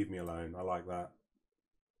nair. Leave me alone. I like that.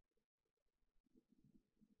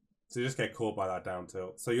 So you just get caught by that down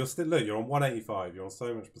tilt. So you're still, look, you're on 185. You're on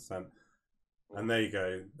so much percent. And there you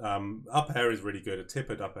go. Up air is really good. A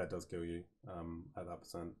tippered up air does kill you at that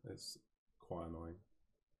percent. It's quite annoying.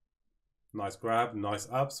 Nice grab. Nice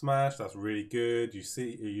up smash. That's really good.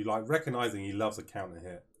 You like recognizing he loves a counter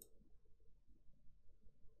hit.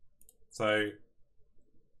 So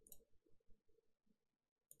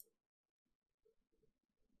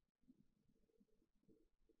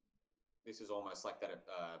this is almost like that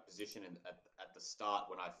position at the start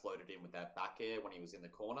when I floated in with that back air when he was in the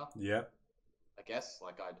corner. Yeah. I guess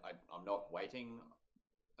like I'm not waiting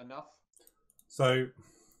enough. So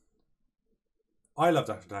I love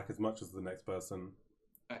dash attack as much as the next person.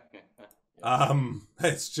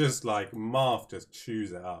 It's just like Marth just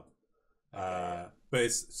chews it up. But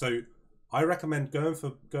it's so I recommend going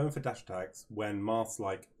for dash attacks when Marth's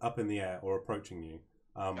like up in the air or approaching you.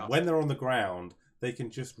 When they're on the ground, they can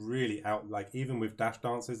just really even with dash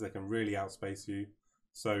dances, they can really outspace you.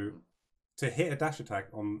 So to hit a dash attack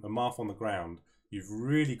on a Marth on the ground, you've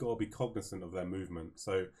really got to be cognizant of their movement.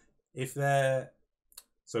 So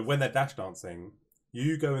when they're dash dancing,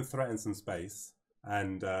 you go and threaten some space,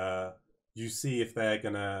 and you see if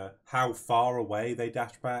they're how far away they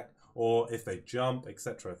dash back, or if they jump,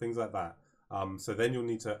 etc. Things like that. So then you'll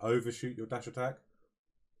need to overshoot your dash attack,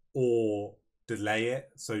 or delay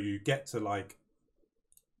it so you get to like.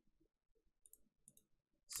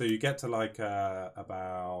 So you get to like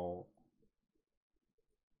about.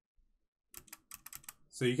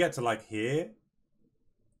 So you get to like here,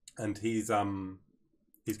 and he's going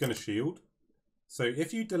to shield. So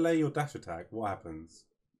if you delay your dash attack, what happens?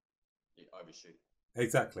 You overshoot.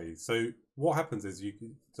 Exactly. So what happens is you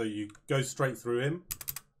go straight through him.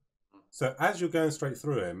 So as you're going straight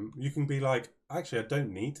through him, you can be like, actually, I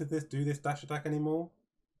don't need to do this dash attack anymore.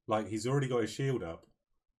 Like, he's already got his shield up.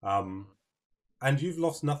 And you've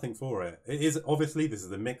lost nothing for it. It is, obviously, this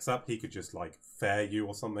is a mix-up. He could just, like, fair you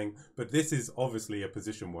or something. But this is obviously a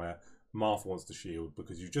position where Marth wants to shield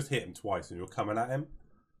because you just hit him twice and you're coming at him.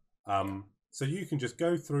 So you can just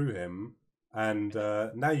go through him, and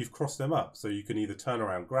now you've crossed him up. So you can either turn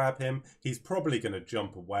around, grab him. He's probably going to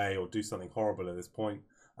jump away or do something horrible at this point.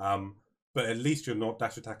 But at least you're not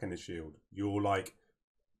dash attacking his shield. You're like,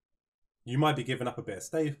 you might be giving up a bit of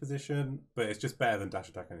stave position, but it's just better than dash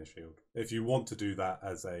attacking his shield. If you want to do that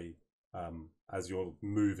as a as your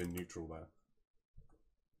move in neutral there.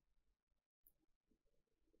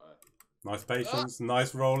 Nice patience,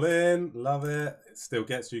 nice roll in, love it. It still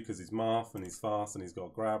gets you because he's Marth and he's fast and he's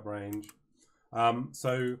got grab range.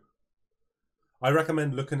 So I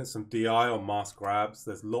recommend looking at some DI on Marth grabs.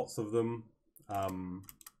 There's lots of them.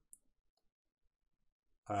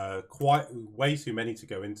 Quite way too many to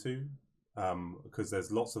go into because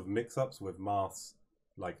there's lots of mix-ups with Marths.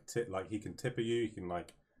 Like he can tipper you, he can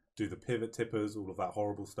like do the pivot tippers, all of that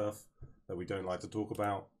horrible stuff that we don't like to talk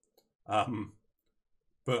about.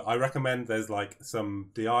 But I recommend there's like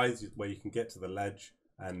some DIs where you can get to the ledge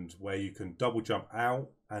and where you can double jump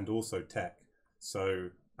out and also tech.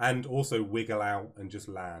 So, and also wiggle out and just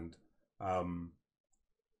land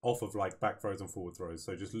off of like back throws and forward throws.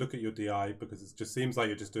 So just look at your DI because it just seems like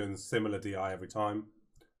you're just doing similar DI every time.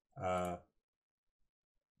 And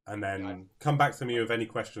then come back to me with any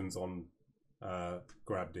questions on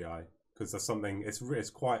grab DI because there's something,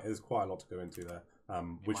 there's quite a lot to go into there,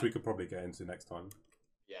 which we could probably get into next time.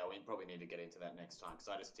 Yeah, we probably need to get into that next time because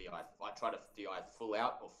I try to DI full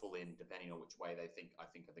out or full in depending on which way I think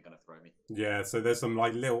they're going to throw me. Yeah, so there's some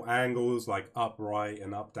like little angles like up right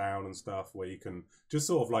and up down and stuff where you can just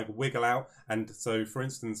sort of like wiggle out. And so for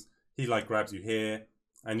instance, he like grabs you here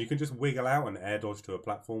and you can just wiggle out and air dodge to a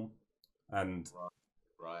platform. And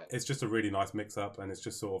right. It's just a really nice mix up and it's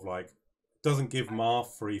just sort of like doesn't give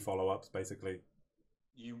Marth free follow-ups basically.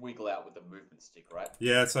 You wiggle out with the movement stick, right?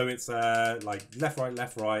 Yeah, so it's like left,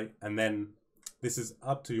 right, and then this is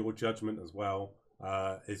up to your judgment as well.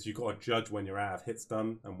 Is you got to judge when you're out of hit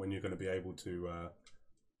stun and when you're going to be able to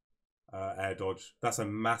air dodge. That's a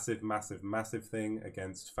massive thing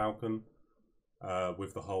against Falcon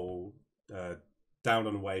with the whole down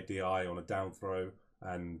and away DI on a down throw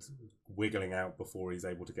and wiggling out before he's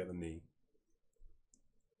able to get the knee.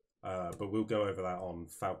 But we'll go over that on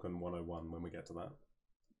Falcon 101 when we get to that.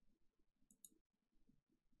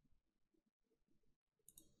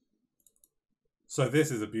 So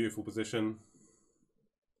this is a beautiful position.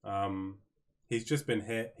 He's just been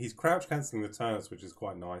hit. He's crouch cancelling the turnips, which is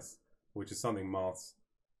quite nice, which is something Marth's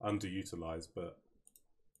underutilized. But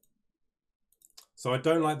so I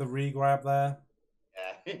don't like the re-grab there.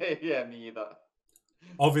 Yeah, yeah, me either.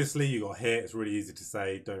 Obviously, you got hit. It's really easy to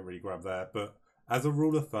say don't really grab there. But as a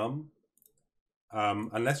rule of thumb,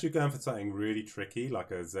 unless you're going for something really tricky,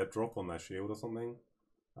 like a Z drop on their shield or something,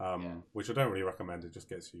 which I don't really recommend. It just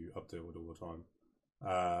gets you up tilted all the time.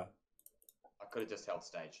 I could have just held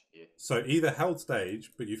stage here. So either held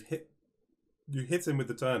stage, but you hit him with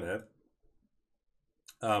the turnip.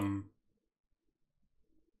 So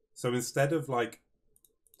instead of like,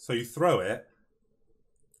 so you throw it,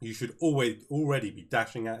 you should already be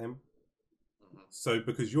dashing at him. So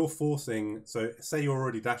because you're forcing, so say you're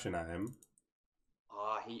already dashing at him.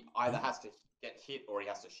 He either has to get hit or he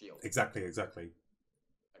has to shield. Exactly.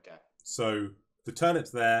 Okay. So the turnip's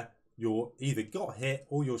there. You're either got hit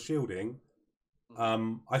or you're shielding.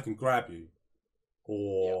 I can grab you,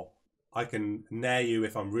 or I can nair you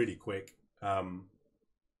if I'm really quick,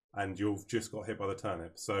 and you've just got hit by the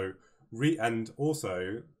turnip. So and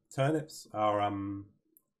also turnips are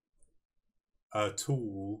a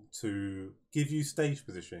tool to give you stage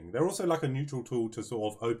positioning. They're also like a neutral tool to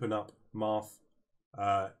sort of open up Marth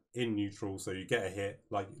in neutral, so you get a hit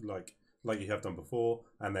like you have done before,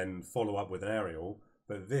 and then follow up with an aerial.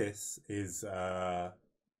 But this is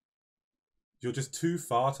you're just too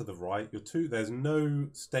far to the right. There's no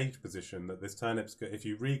stage position that this turnip's if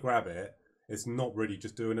you re-grab it, it's not really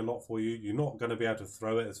just doing a lot for you. You're not going to be able to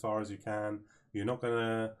throw it as far as you can. You're not going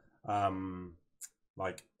to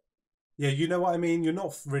yeah, you know what I mean? You're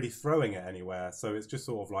not really throwing it anywhere. So it's just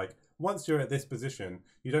sort of like once you're at this position,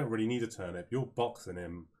 you don't really need a turnip. You're boxing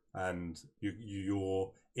him and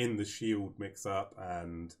you're in the shield mix up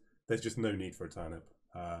and there's just no need for a turnip.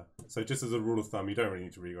 So just as a rule of thumb, you don't really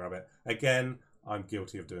need to re-grab it. Again, I'm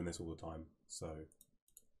guilty of doing this all the time. So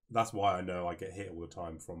that's why I know I get hit all the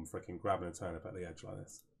time from freaking grabbing a turnip at the edge like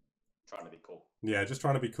this. Trying to be cool. Yeah, just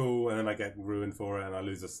trying to be cool, and then I get ruined for it, and I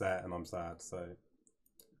lose a set, and I'm sad. So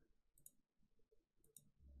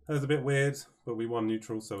That was a bit weird, but we won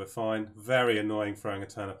neutral, so we're fine. Very annoying throwing a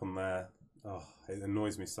turnip on there. Oh, it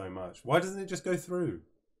annoys me so much. Why doesn't it just go through?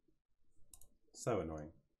 So annoying.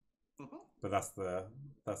 But that's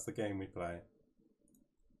the game we play.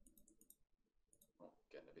 Oh,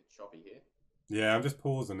 getting a bit choppy here. Yeah, I'm just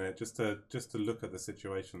pausing it just to look at the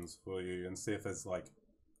situations for you and see if there's like.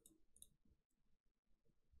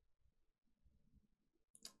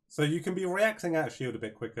 So you can be reacting out of shield a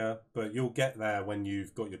bit quicker, but you'll get there when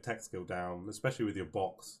you've got your tech skill down, especially with your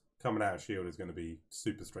box. Coming out of shield is going to be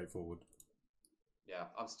super straightforward. Yeah,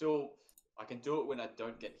 I can do it when I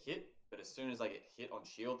don't get hit, but as soon as I get hit on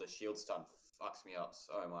shield, the shield stun fucks me up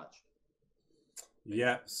so much.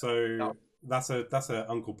 Yeah, so that's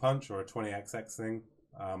a Uncle Punch or a 20XX thing.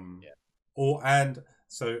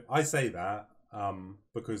 So I say that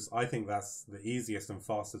because I think that's the easiest and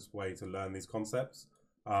fastest way to learn these concepts.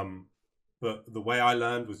 But the way I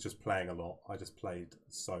learned was just playing a lot. I just played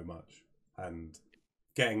so much and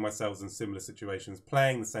getting myself in similar situations,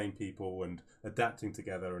 playing the same people and adapting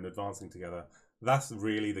together and advancing together. That's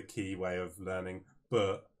really the key way of learning.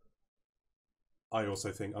 But I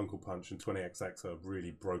also think Uncle Punch and 20XX are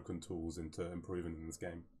really broken tools into improving in this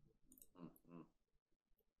game. Mm-hmm.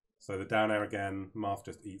 So the down air again, Marth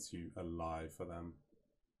just eats you alive for them.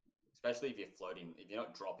 Especially if you're floating, if you're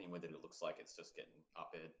not dropping with it, it looks like it's just getting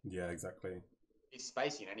up air. Yeah, exactly. He's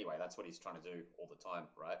spacing anyway. That's what he's trying to do all the time,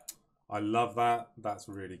 right? I love that. That's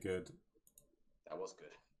really good. That was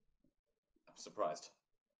good. I'm surprised.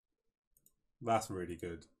 That's really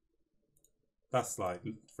good. That's like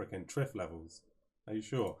freaking Triff levels. Are you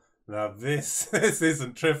sure? Now this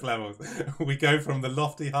isn't Triff levels. We go from the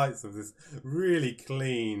lofty heights of this really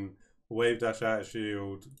clean wave dash out of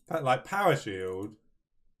shield, like power shield,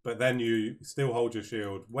 but then you still hold your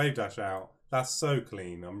shield, wave dash out. That's so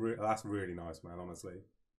clean. That's really nice, man. Honestly.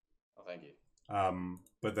 Oh, thank you.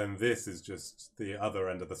 But then this is just the other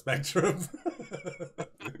end of the spectrum.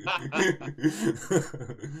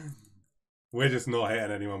 We're just not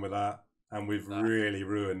hitting anyone with that, and we've really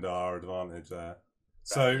ruined our advantage there.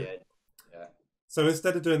 So, yeah. So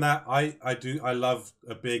instead of doing that, I love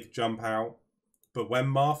a big jump out, but when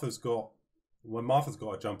Martha's got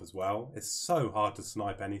a jump as well, it's so hard to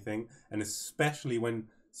snipe anything, and especially when.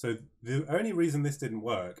 So the only reason this didn't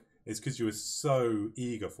work is because you were so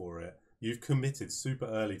eager for it. You've committed super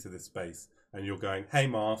early to this space, and you're going, "Hey,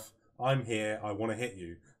 Marth, I'm here. I want to hit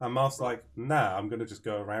you." And Marth's like, "Nah, I'm going to just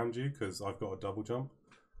go around you because I've got a double jump."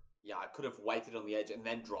 Yeah, I could have waited on the edge and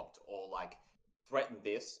then dropped, or like threatened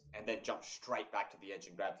this and then jumped straight back to the edge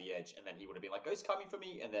and grabbed the edge, and then he would have been like, "Oh, he's coming for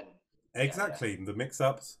me," and then exactly the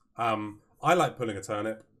mix-ups. I like pulling a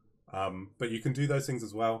turnip, but you can do those things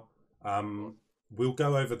as well. We'll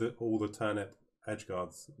go over all the turnip edge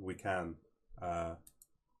guards we can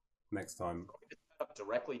next time.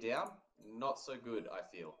 Directly down, not so good. I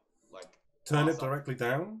feel like turnip directly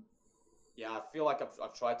down. Yeah, I feel like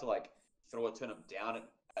I've tried to like throw a turnip down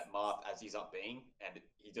at Marth as he's up being, and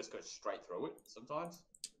he just goes straight through it sometimes.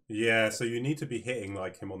 Yeah, so you need to be hitting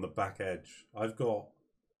like him on the back edge. I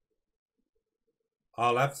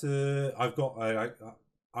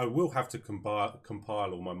will have to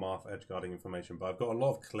compile all my Marth edge guarding information, but I've got a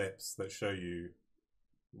lot of clips that show you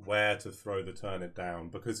where to throw the turnip down,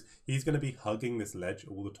 because he's going to be hugging this ledge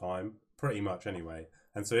all the time, pretty much anyway.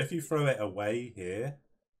 And so if you throw it away here,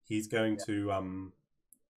 he's going to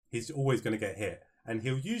he's always going to get hit, and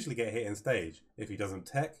he'll usually get hit in stage. If he doesn't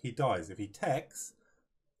tech, he dies. If he techs,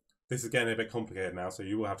 this is getting a bit complicated now, so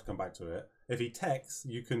you will have to come back to it. If he techs,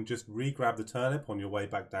 you can just re-grab the turnip on your way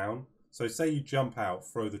back down. So say you jump out,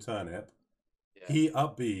 throw the turnip, he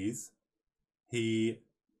up Bs, he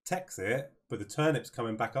techs it, but the turnip's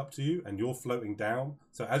coming back up to you and you're floating down.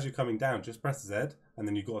 So as you're coming down, just press Z and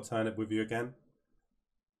then you've got a turnip with you again.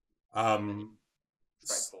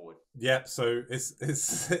 Straightforward. Yep, so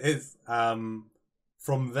it's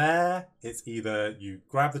from there, it's either you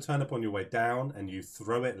grab the turnip on your way down and you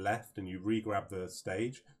throw it left and you re-grab the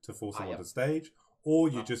stage to force him onto stage, or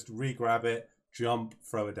you just re-grab it, jump,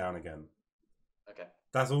 throw it down again. Okay.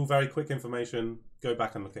 That's all very quick information. Go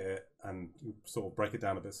back and look at it and sort of break it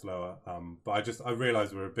down a bit slower. But I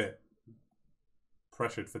realised we're a bit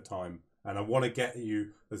pressured for time, and I want to get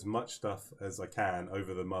you as much stuff as I can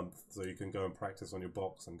over the month so you can go and practice on your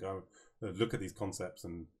box and go look at these concepts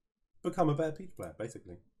and become a better Peach player,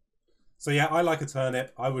 basically. So yeah, I like a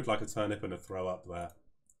turnip. I would like a turnip and a throw up there.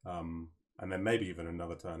 And then maybe even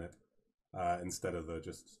another turnip instead of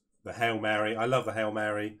the Hail Mary. I love the Hail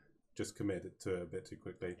Mary. Just committed to it a bit too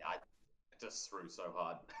quickly. Yeah, I just threw so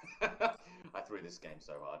hard. I threw this game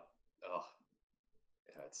so hard. Oh,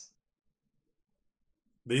 it hurts.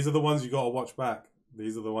 These are the ones you got to watch back.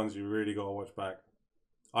 These are the ones you really got to watch back.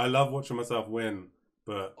 I love watching myself win,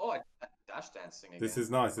 but Oh, dash dancing again. this is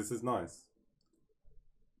nice. This is nice.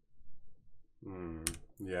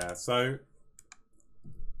 Yeah, so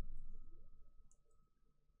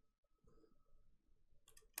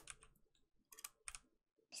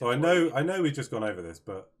I know we've just gone over this,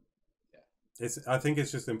 but I think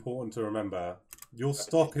it's just important to remember your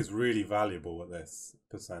stock is really valuable at this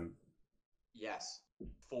percent. Yes,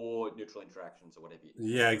 for neutral interactions or whatever.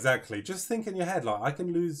 Yeah, exactly. Just think in your head, like I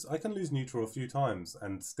can lose neutral a few times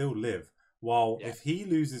and still live. While if he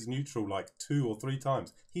loses neutral like 2 or 3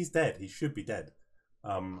 times, he's dead. He should be dead.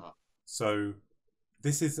 So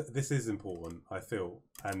this is important, I feel.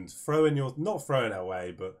 And not throwing it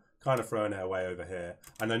away, but kind of throwing it away over here.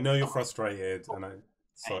 And I know you're frustrated. And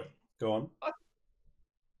sorry, go on.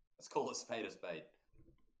 Let's call it spade a spade.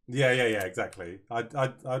 Yeah, exactly. I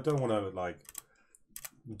don't want to like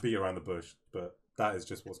beat around the bush, but that is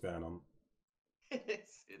just what's going on. It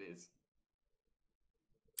is.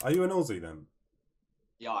 Are you an Aussie then?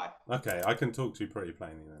 Yeah. Okay, I can talk to you pretty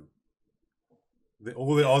plainly then.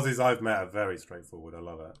 All the Aussies I've met are very straightforward. I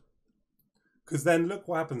love it. Because then look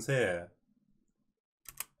what happens here.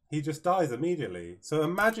 He just dies immediately. So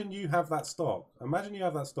imagine you have that stock.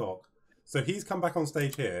 So he's come back on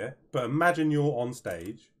stage here, but imagine you're on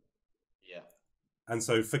stage. Yeah. And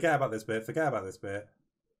so forget about this bit.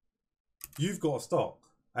 You've got a stock,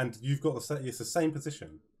 and you've got it's the same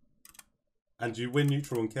position. And you win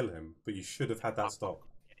neutral and kill him, but you should have had that stock.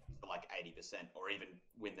 For like 80%, or even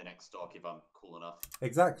win the next stock if I'm cool enough.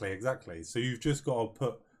 Exactly. So you've just got to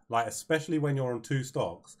put, like, especially when you're on 2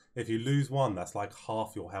 stocks, if you lose one, that's like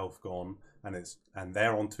half your health gone, and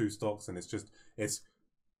they're on 2 stocks, and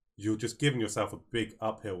you're just giving yourself a big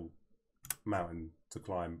uphill mountain to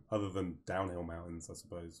climb, other than downhill mountains, I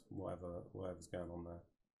suppose. Whatever's going on there.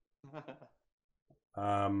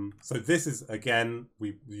 So this is, again,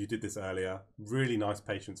 you did this earlier. Really nice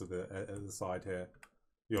patience at the side here.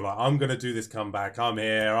 You're like, I'm gonna do this comeback. I'm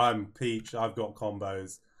here. I'm Peach. I've got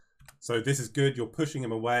combos. So this is good. You're pushing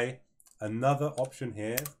him away. Another option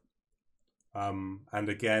here. And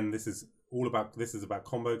again, this is about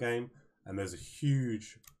combo game, and there's a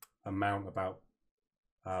huge amount about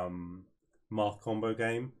Marth combo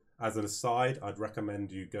game. As an aside, I'd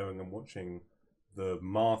recommend you going and watching the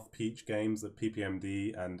Marth Peach games that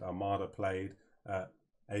PPMD and Armada played at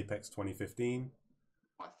Apex 2015.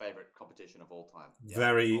 My favorite competition of all time.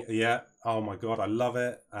 Oh my god, I love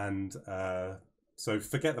it. And so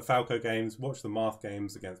forget the Falco games, watch the Marth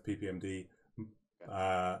games against PPMD.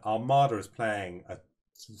 Armada is playing a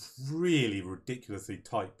really ridiculously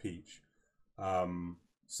tight Peach.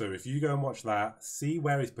 So if you go and watch that, see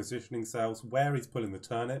where he's positioning himself, where he's pulling the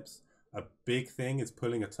turnips. A big thing is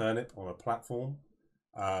pulling a turnip on a platform,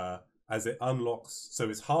 as it unlocks. So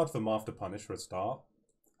it's hard for Marth to punish for a start,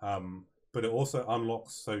 but it also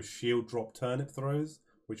unlocks shield drop turnip throws,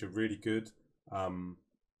 which are really good.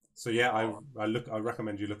 So yeah, I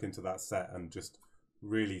recommend you look into that set and just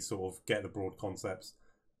really sort of get the broad concepts.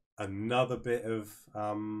 Another bit of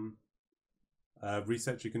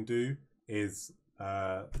research you can do is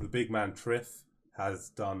the big man Triff has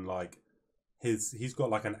done like he's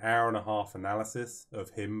got like an hour and a half analysis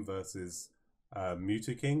of him versus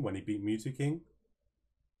Mewtwo King when he beat Mewtwo King.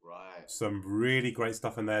 Right. Some really great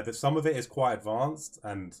stuff in there. Some of it is quite advanced,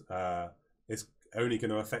 and it's only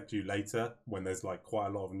going to affect you later when there's like quite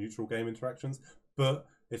a lot of neutral game interactions. But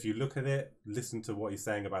if you look at it, listen to what he's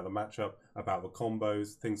saying about the matchup, about the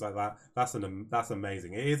combos, things like that. That's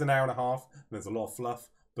amazing. It is an hour and a half, and there's a lot of fluff.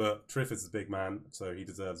 But Triff is a big man, so he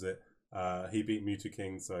deserves it. He beat Mewtwo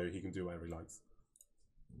King, so he can do whatever he likes.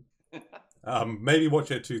 Maybe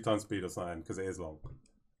watch it at 2 times speed or something, because it is long.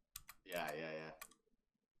 Yeah.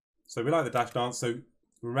 So we like the dash dance. So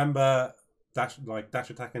remember dash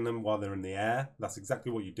attacking them while they're in the air. That's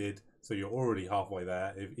exactly what you did. So you're already halfway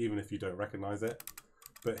there, even if you don't recognize it.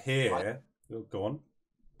 But here, go on.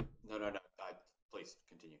 No. Please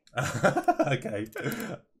continue. Okay.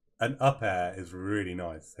 An up air is really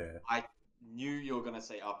nice here. I knew you were going to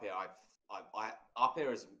say up air. Up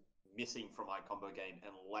air is missing from my combo game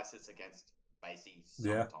unless it's against Basie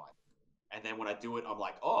sometime. And then when I do it, I'm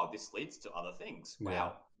like, oh, this leads to other things. Wow. Yeah.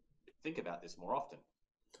 Think about this more often.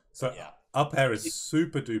 So up air is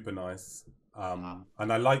super duper nice.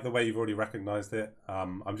 And I like the way you've already recognized it.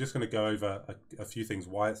 I'm just going to go over a few things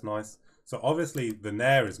why it's nice. So obviously the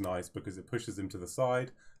Nair is nice because it pushes him to the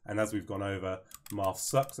side. And as we've gone over, Marth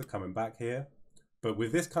sucks at coming back here. But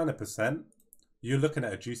with this kind of percent, you're looking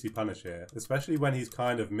at a juicy punish here, especially when he's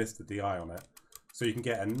kind of missed the DI on it. So you can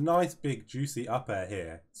get a nice big juicy up air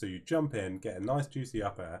here. So you jump in, get a nice juicy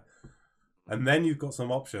up air. And then you've got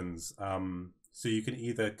some options. So you can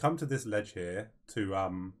either come to this ledge here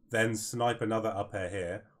to then snipe another up air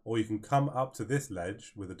here, or you can come up to this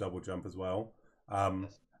ledge with a double jump as well,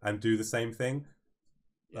 Yes. and do the same thing.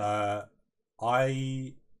 Yeah.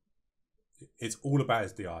 It's all about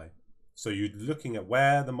his DI. So you're looking at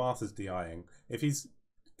where the master's DIing. If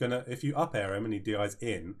you up air him and he DIs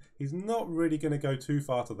in, he's not really gonna go too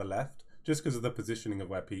far to the left, just because of the positioning of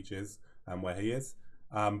where Peach is and where he is.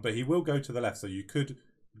 But he will go to the left, so you could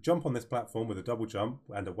jump on this platform with a double jump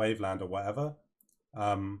and a wave land or whatever,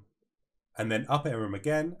 and then up air him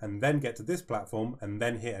again, and then get to this platform and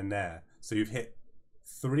then hit a nair. So you've hit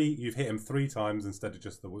him 3 times instead of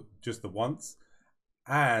just the once,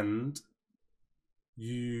 and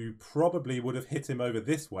you probably would have hit him over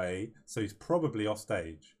this way, so he's probably off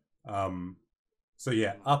stage. So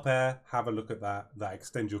yeah, up air, have a look at that. That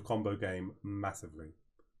extends your combo game massively.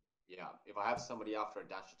 Yeah, if I have somebody after a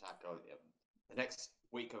dash attack, the next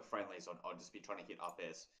week of friendlies, I'll just be trying to hit up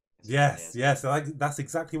airs. Yes. That's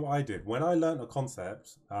exactly what I did. When I learned a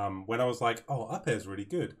concept, when I was like, oh, up air is really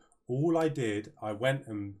good. All I did, I went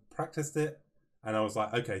and practiced it, and I was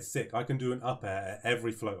like, okay, sick. I can do an up air at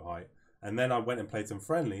every float height. And then I went and played some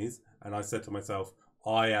friendlies, and I said to myself,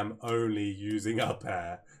 I am only using up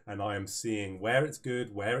air, and I am seeing where it's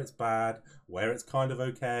good, where it's bad, where it's kind of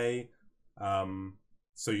okay.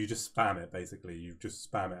 So you just spam it, basically. You just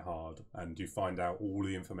spam it hard, and you find out all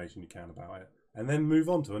the information you can about it, and then move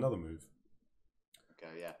on to another move.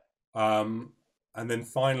 Okay, yeah. And then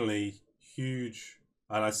finally, huge,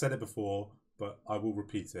 and I said it before, but I will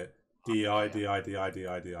repeat it. DI, DI, DI,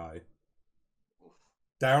 DI, DI.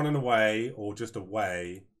 Down and away, or just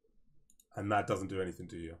away, and that doesn't do anything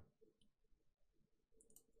to you.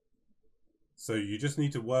 So you just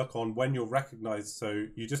need to work on when you're recognized. So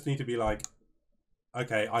you just need to be like,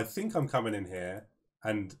 okay, I think I'm coming in here,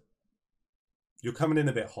 and you're coming in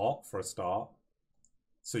a bit hot for a start.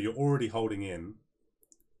 So you're already holding in.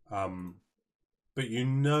 But you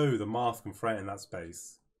know the mask can threaten that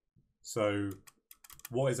space. So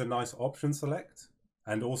what is a nice option select?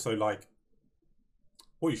 And also like,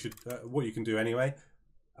 what you can do anyway.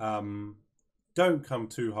 Don't come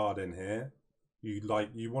too hard in here. You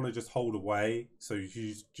want to just hold away, so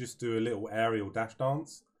you just do a little aerial dash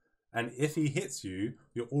dance, and if he hits you,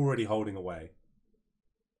 you're already holding away.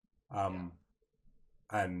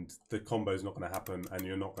 And the combo's not going to happen, and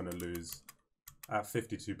you're not going to lose at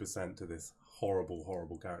 52% to this horrible,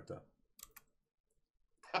 horrible character.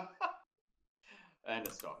 And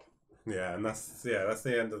a stock. Yeah, and that's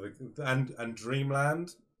the end of the and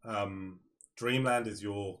Dreamland. Dreamland is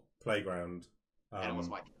your playground. And it was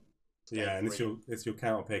my and it's your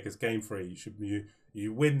counter pick. It's game 3.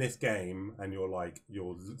 You win this game, and you're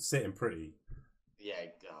sitting pretty. Yeah.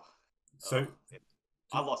 So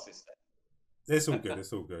I lost this thing. It's all good.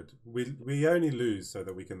 It's all good. We only lose so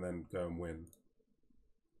that we can then go and win.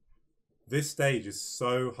 This stage is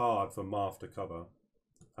so hard for Marth to cover.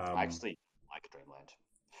 I actually like Dreamland.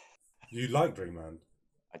 You like Dreamland?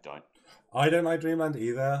 I don't. I don't like Dreamland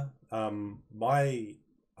either.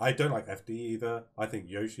 I don't like FD either. I think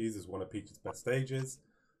Yoshi's is one of Peach's best stages.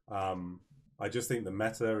 I just think the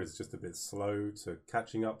meta is just a bit slow to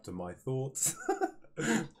catching up to my thoughts.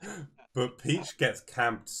 But Peach gets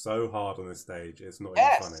camped so hard on this stage, it's not even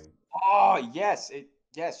funny. Oh, yes.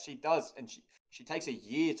 Yes, she does. And she takes a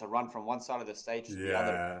year to run from one side of the stage to the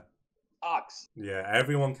other. Sucks. Yeah,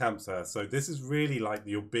 everyone camps her. So this is really like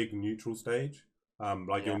your big neutral stage.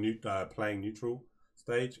 Your playing neutral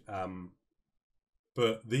stage.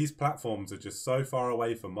 But these platforms are just so far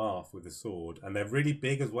away from Marth with his sword, and they're really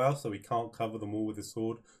big as well, so he can't cover them all with his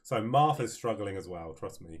sword. So Marth is struggling as well,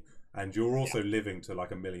 trust me. And you're also living to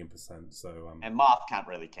like 1,000,000%. So and Marth can't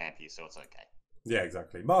really camp you, so it's okay. Yeah,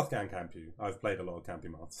 exactly. Marth can camp you. I've played a lot of campy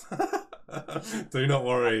Marths. Do not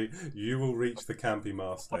worry, you will reach the campy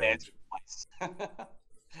Marth stage.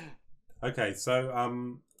 Okay, so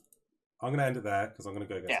I'm going to end it there because I'm going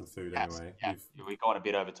to go get some food anyway. Yeah, we got a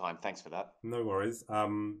bit over time. Thanks for that. No worries.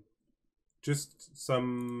 Just a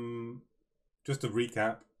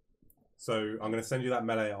recap. So I'm going to send you that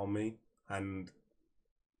melee on me, and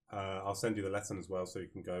I'll send you the lesson as well, so you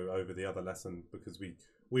can go over the other lesson, because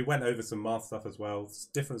we went over some Marth stuff as well. It's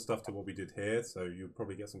different stuff to what we did here, so you'll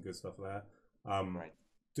probably get some good stuff there. Right.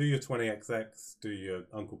 Do your 20xx, do your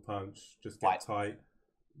Uncle Punch, just get tight.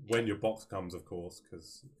 When your box comes, of course,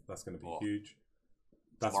 because that's going to be huge.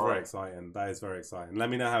 That's very exciting. That is very exciting. Let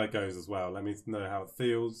me know how it goes as well. Let me know how it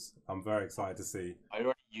feels. I'm very excited to see. I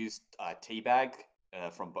already used Teabag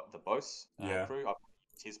from the Bose crew. I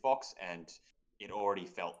used his box, and it already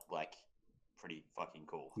felt like pretty fucking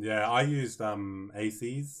cool. Yeah, I used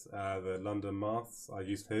AC's, the London Maths. I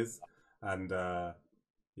used his, and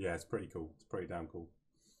yeah, it's pretty cool. It's pretty damn cool.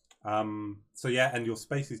 So yeah, and your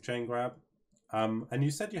space is chain grab. And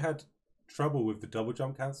you said you had trouble with the double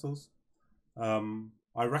jump cancels.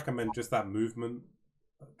 I recommend just that movement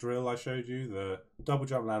drill I showed you. The double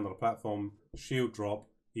jump land on a platform, shield drop,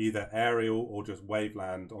 either aerial or just wave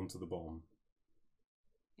land onto the bottom.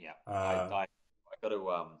 Yeah, I got to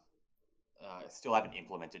I still haven't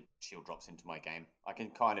implemented shield drops into my game. I can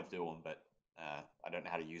kind of do them, but I don't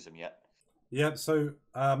know how to use them yet. Yeah, so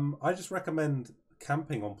I just recommend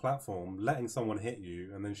camping on platform, letting someone hit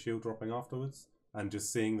you, and then shield dropping afterwards, and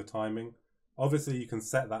just seeing the timing. Obviously, you can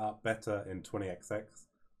set that up better in 20XX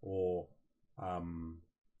or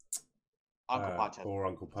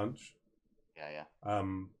Uncle Punch. Yeah.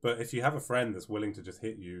 But if you have a friend that's willing to just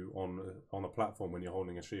hit you on a platform when you're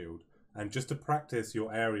holding a shield, and just to practice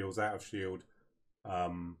your aerials out of shield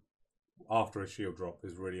after a shield drop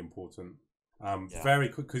is really important. Very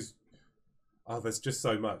quick, because there's just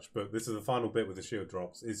so much. But this is the final bit with the shield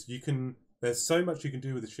drops. There's so much you can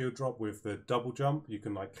do with the shield drop with the double jump. You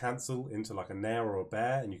can like cancel into like a nair or a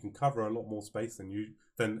bear, and you can cover a lot more space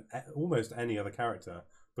than almost any other character,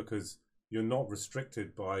 because you're not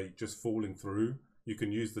restricted by just falling through. You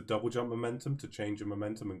can use the double jump momentum to change your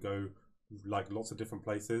momentum and go like lots of different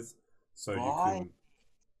places. So you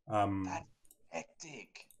can. That's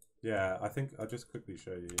hectic. Yeah, I think I'll just quickly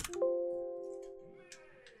show you.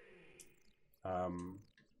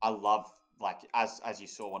 I love, like, as you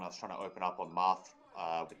saw when I was trying to open up on Math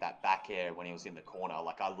with that back air when he was in the corner.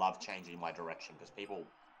 Like, I love changing my direction because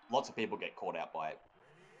lots of people get caught out by it.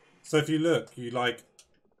 So if you look, you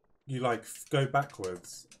go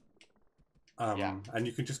backwards, and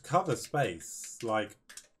you can just cover space, like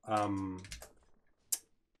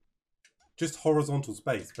just horizontal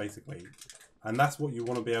space basically, and that's what you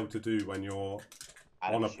want to be able to do when you're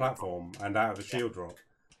on a platform and out of a shield drop.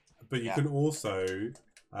 But you can also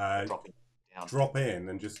drop in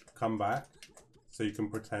and just come back, so you can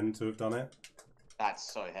pretend to have done it.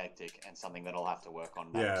 That's so hectic and something that I'll have to work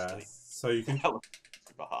on. So you can.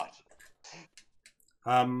 Super hard.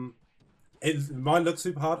 It might look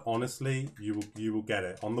super hard. Honestly, you will get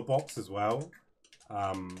it on the box as well.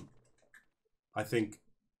 I think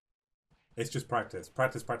it's just practice.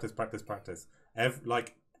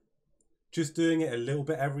 Just doing it a little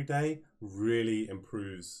bit every day really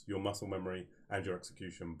improves your muscle memory and your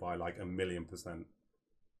execution by like 1,000,000%.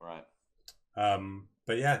 Right.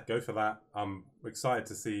 But yeah, go for that. I'm excited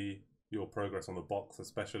to see your progress on the box,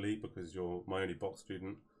 especially because you're my only box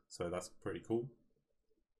student, so that's pretty cool.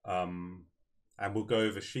 And we'll go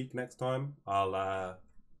over Sheik next time. I'll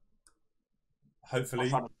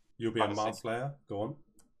hopefully you'll be a Mars Slayer. Go on.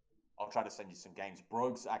 I'll try to send you some games.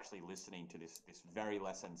 Brogue's actually listening to this very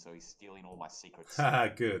lesson, so he's stealing all my secrets.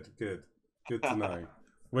 Good to know.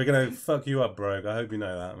 We're gonna fuck you up, Brogue. I hope you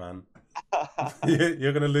know that, man.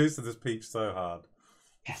 You're gonna lose to this Peach so hard.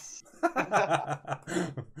 Yes.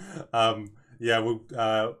 Yeah,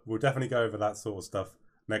 we'll definitely go over that sort of stuff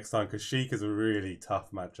next time, because Sheik is a really tough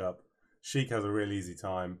matchup. Sheik has a really easy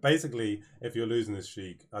time. Basically, if you're losing this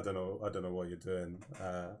Sheik, I don't know what you're doing.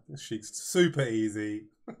 Sheik's super easy.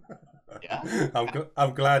 Yeah.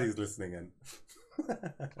 I'm glad he's listening in.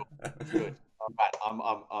 Good. All right.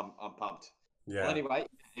 I'm pumped. Yeah. Well, anyway,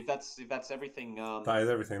 if that's everything. That is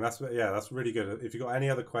everything. That's really good. If you've got any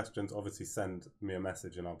other questions, obviously send me a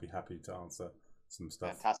message and I'll be happy to answer some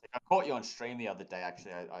stuff. Fantastic. I caught you on stream the other day.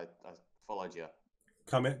 Actually, I followed you.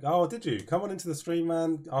 Come in. Oh, did you come on into the stream,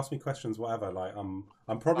 man? Ask me questions, whatever. Like, I'm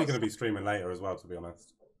probably going to be streaming later as well, to be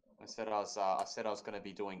honest. I said I was going to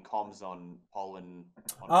be doing comms on Poland.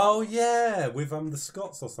 Yeah, with the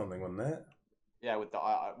Scots or something, wasn't it? Yeah, with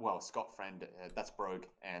the Scott friend, that's Brogue,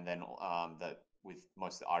 and then with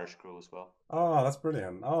most of the Irish crew as well. Oh, that's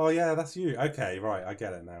brilliant. Oh yeah, that's you. Okay, right, I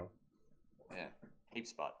get it now. Yeah, heap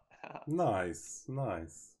spot. Nice. All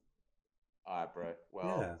right, bro.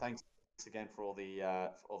 Well, thanks again for all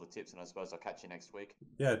the tips, and I suppose I'll catch you next week.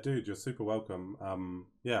 Yeah, dude, you're super welcome.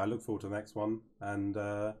 Yeah, I look forward to the next one, and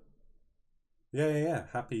yeah.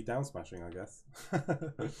 Happy down smashing, I guess.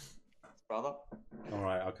 Brother. All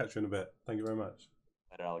right, I'll catch you in a bit. Thank you very much.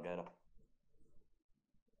 Later, alligator.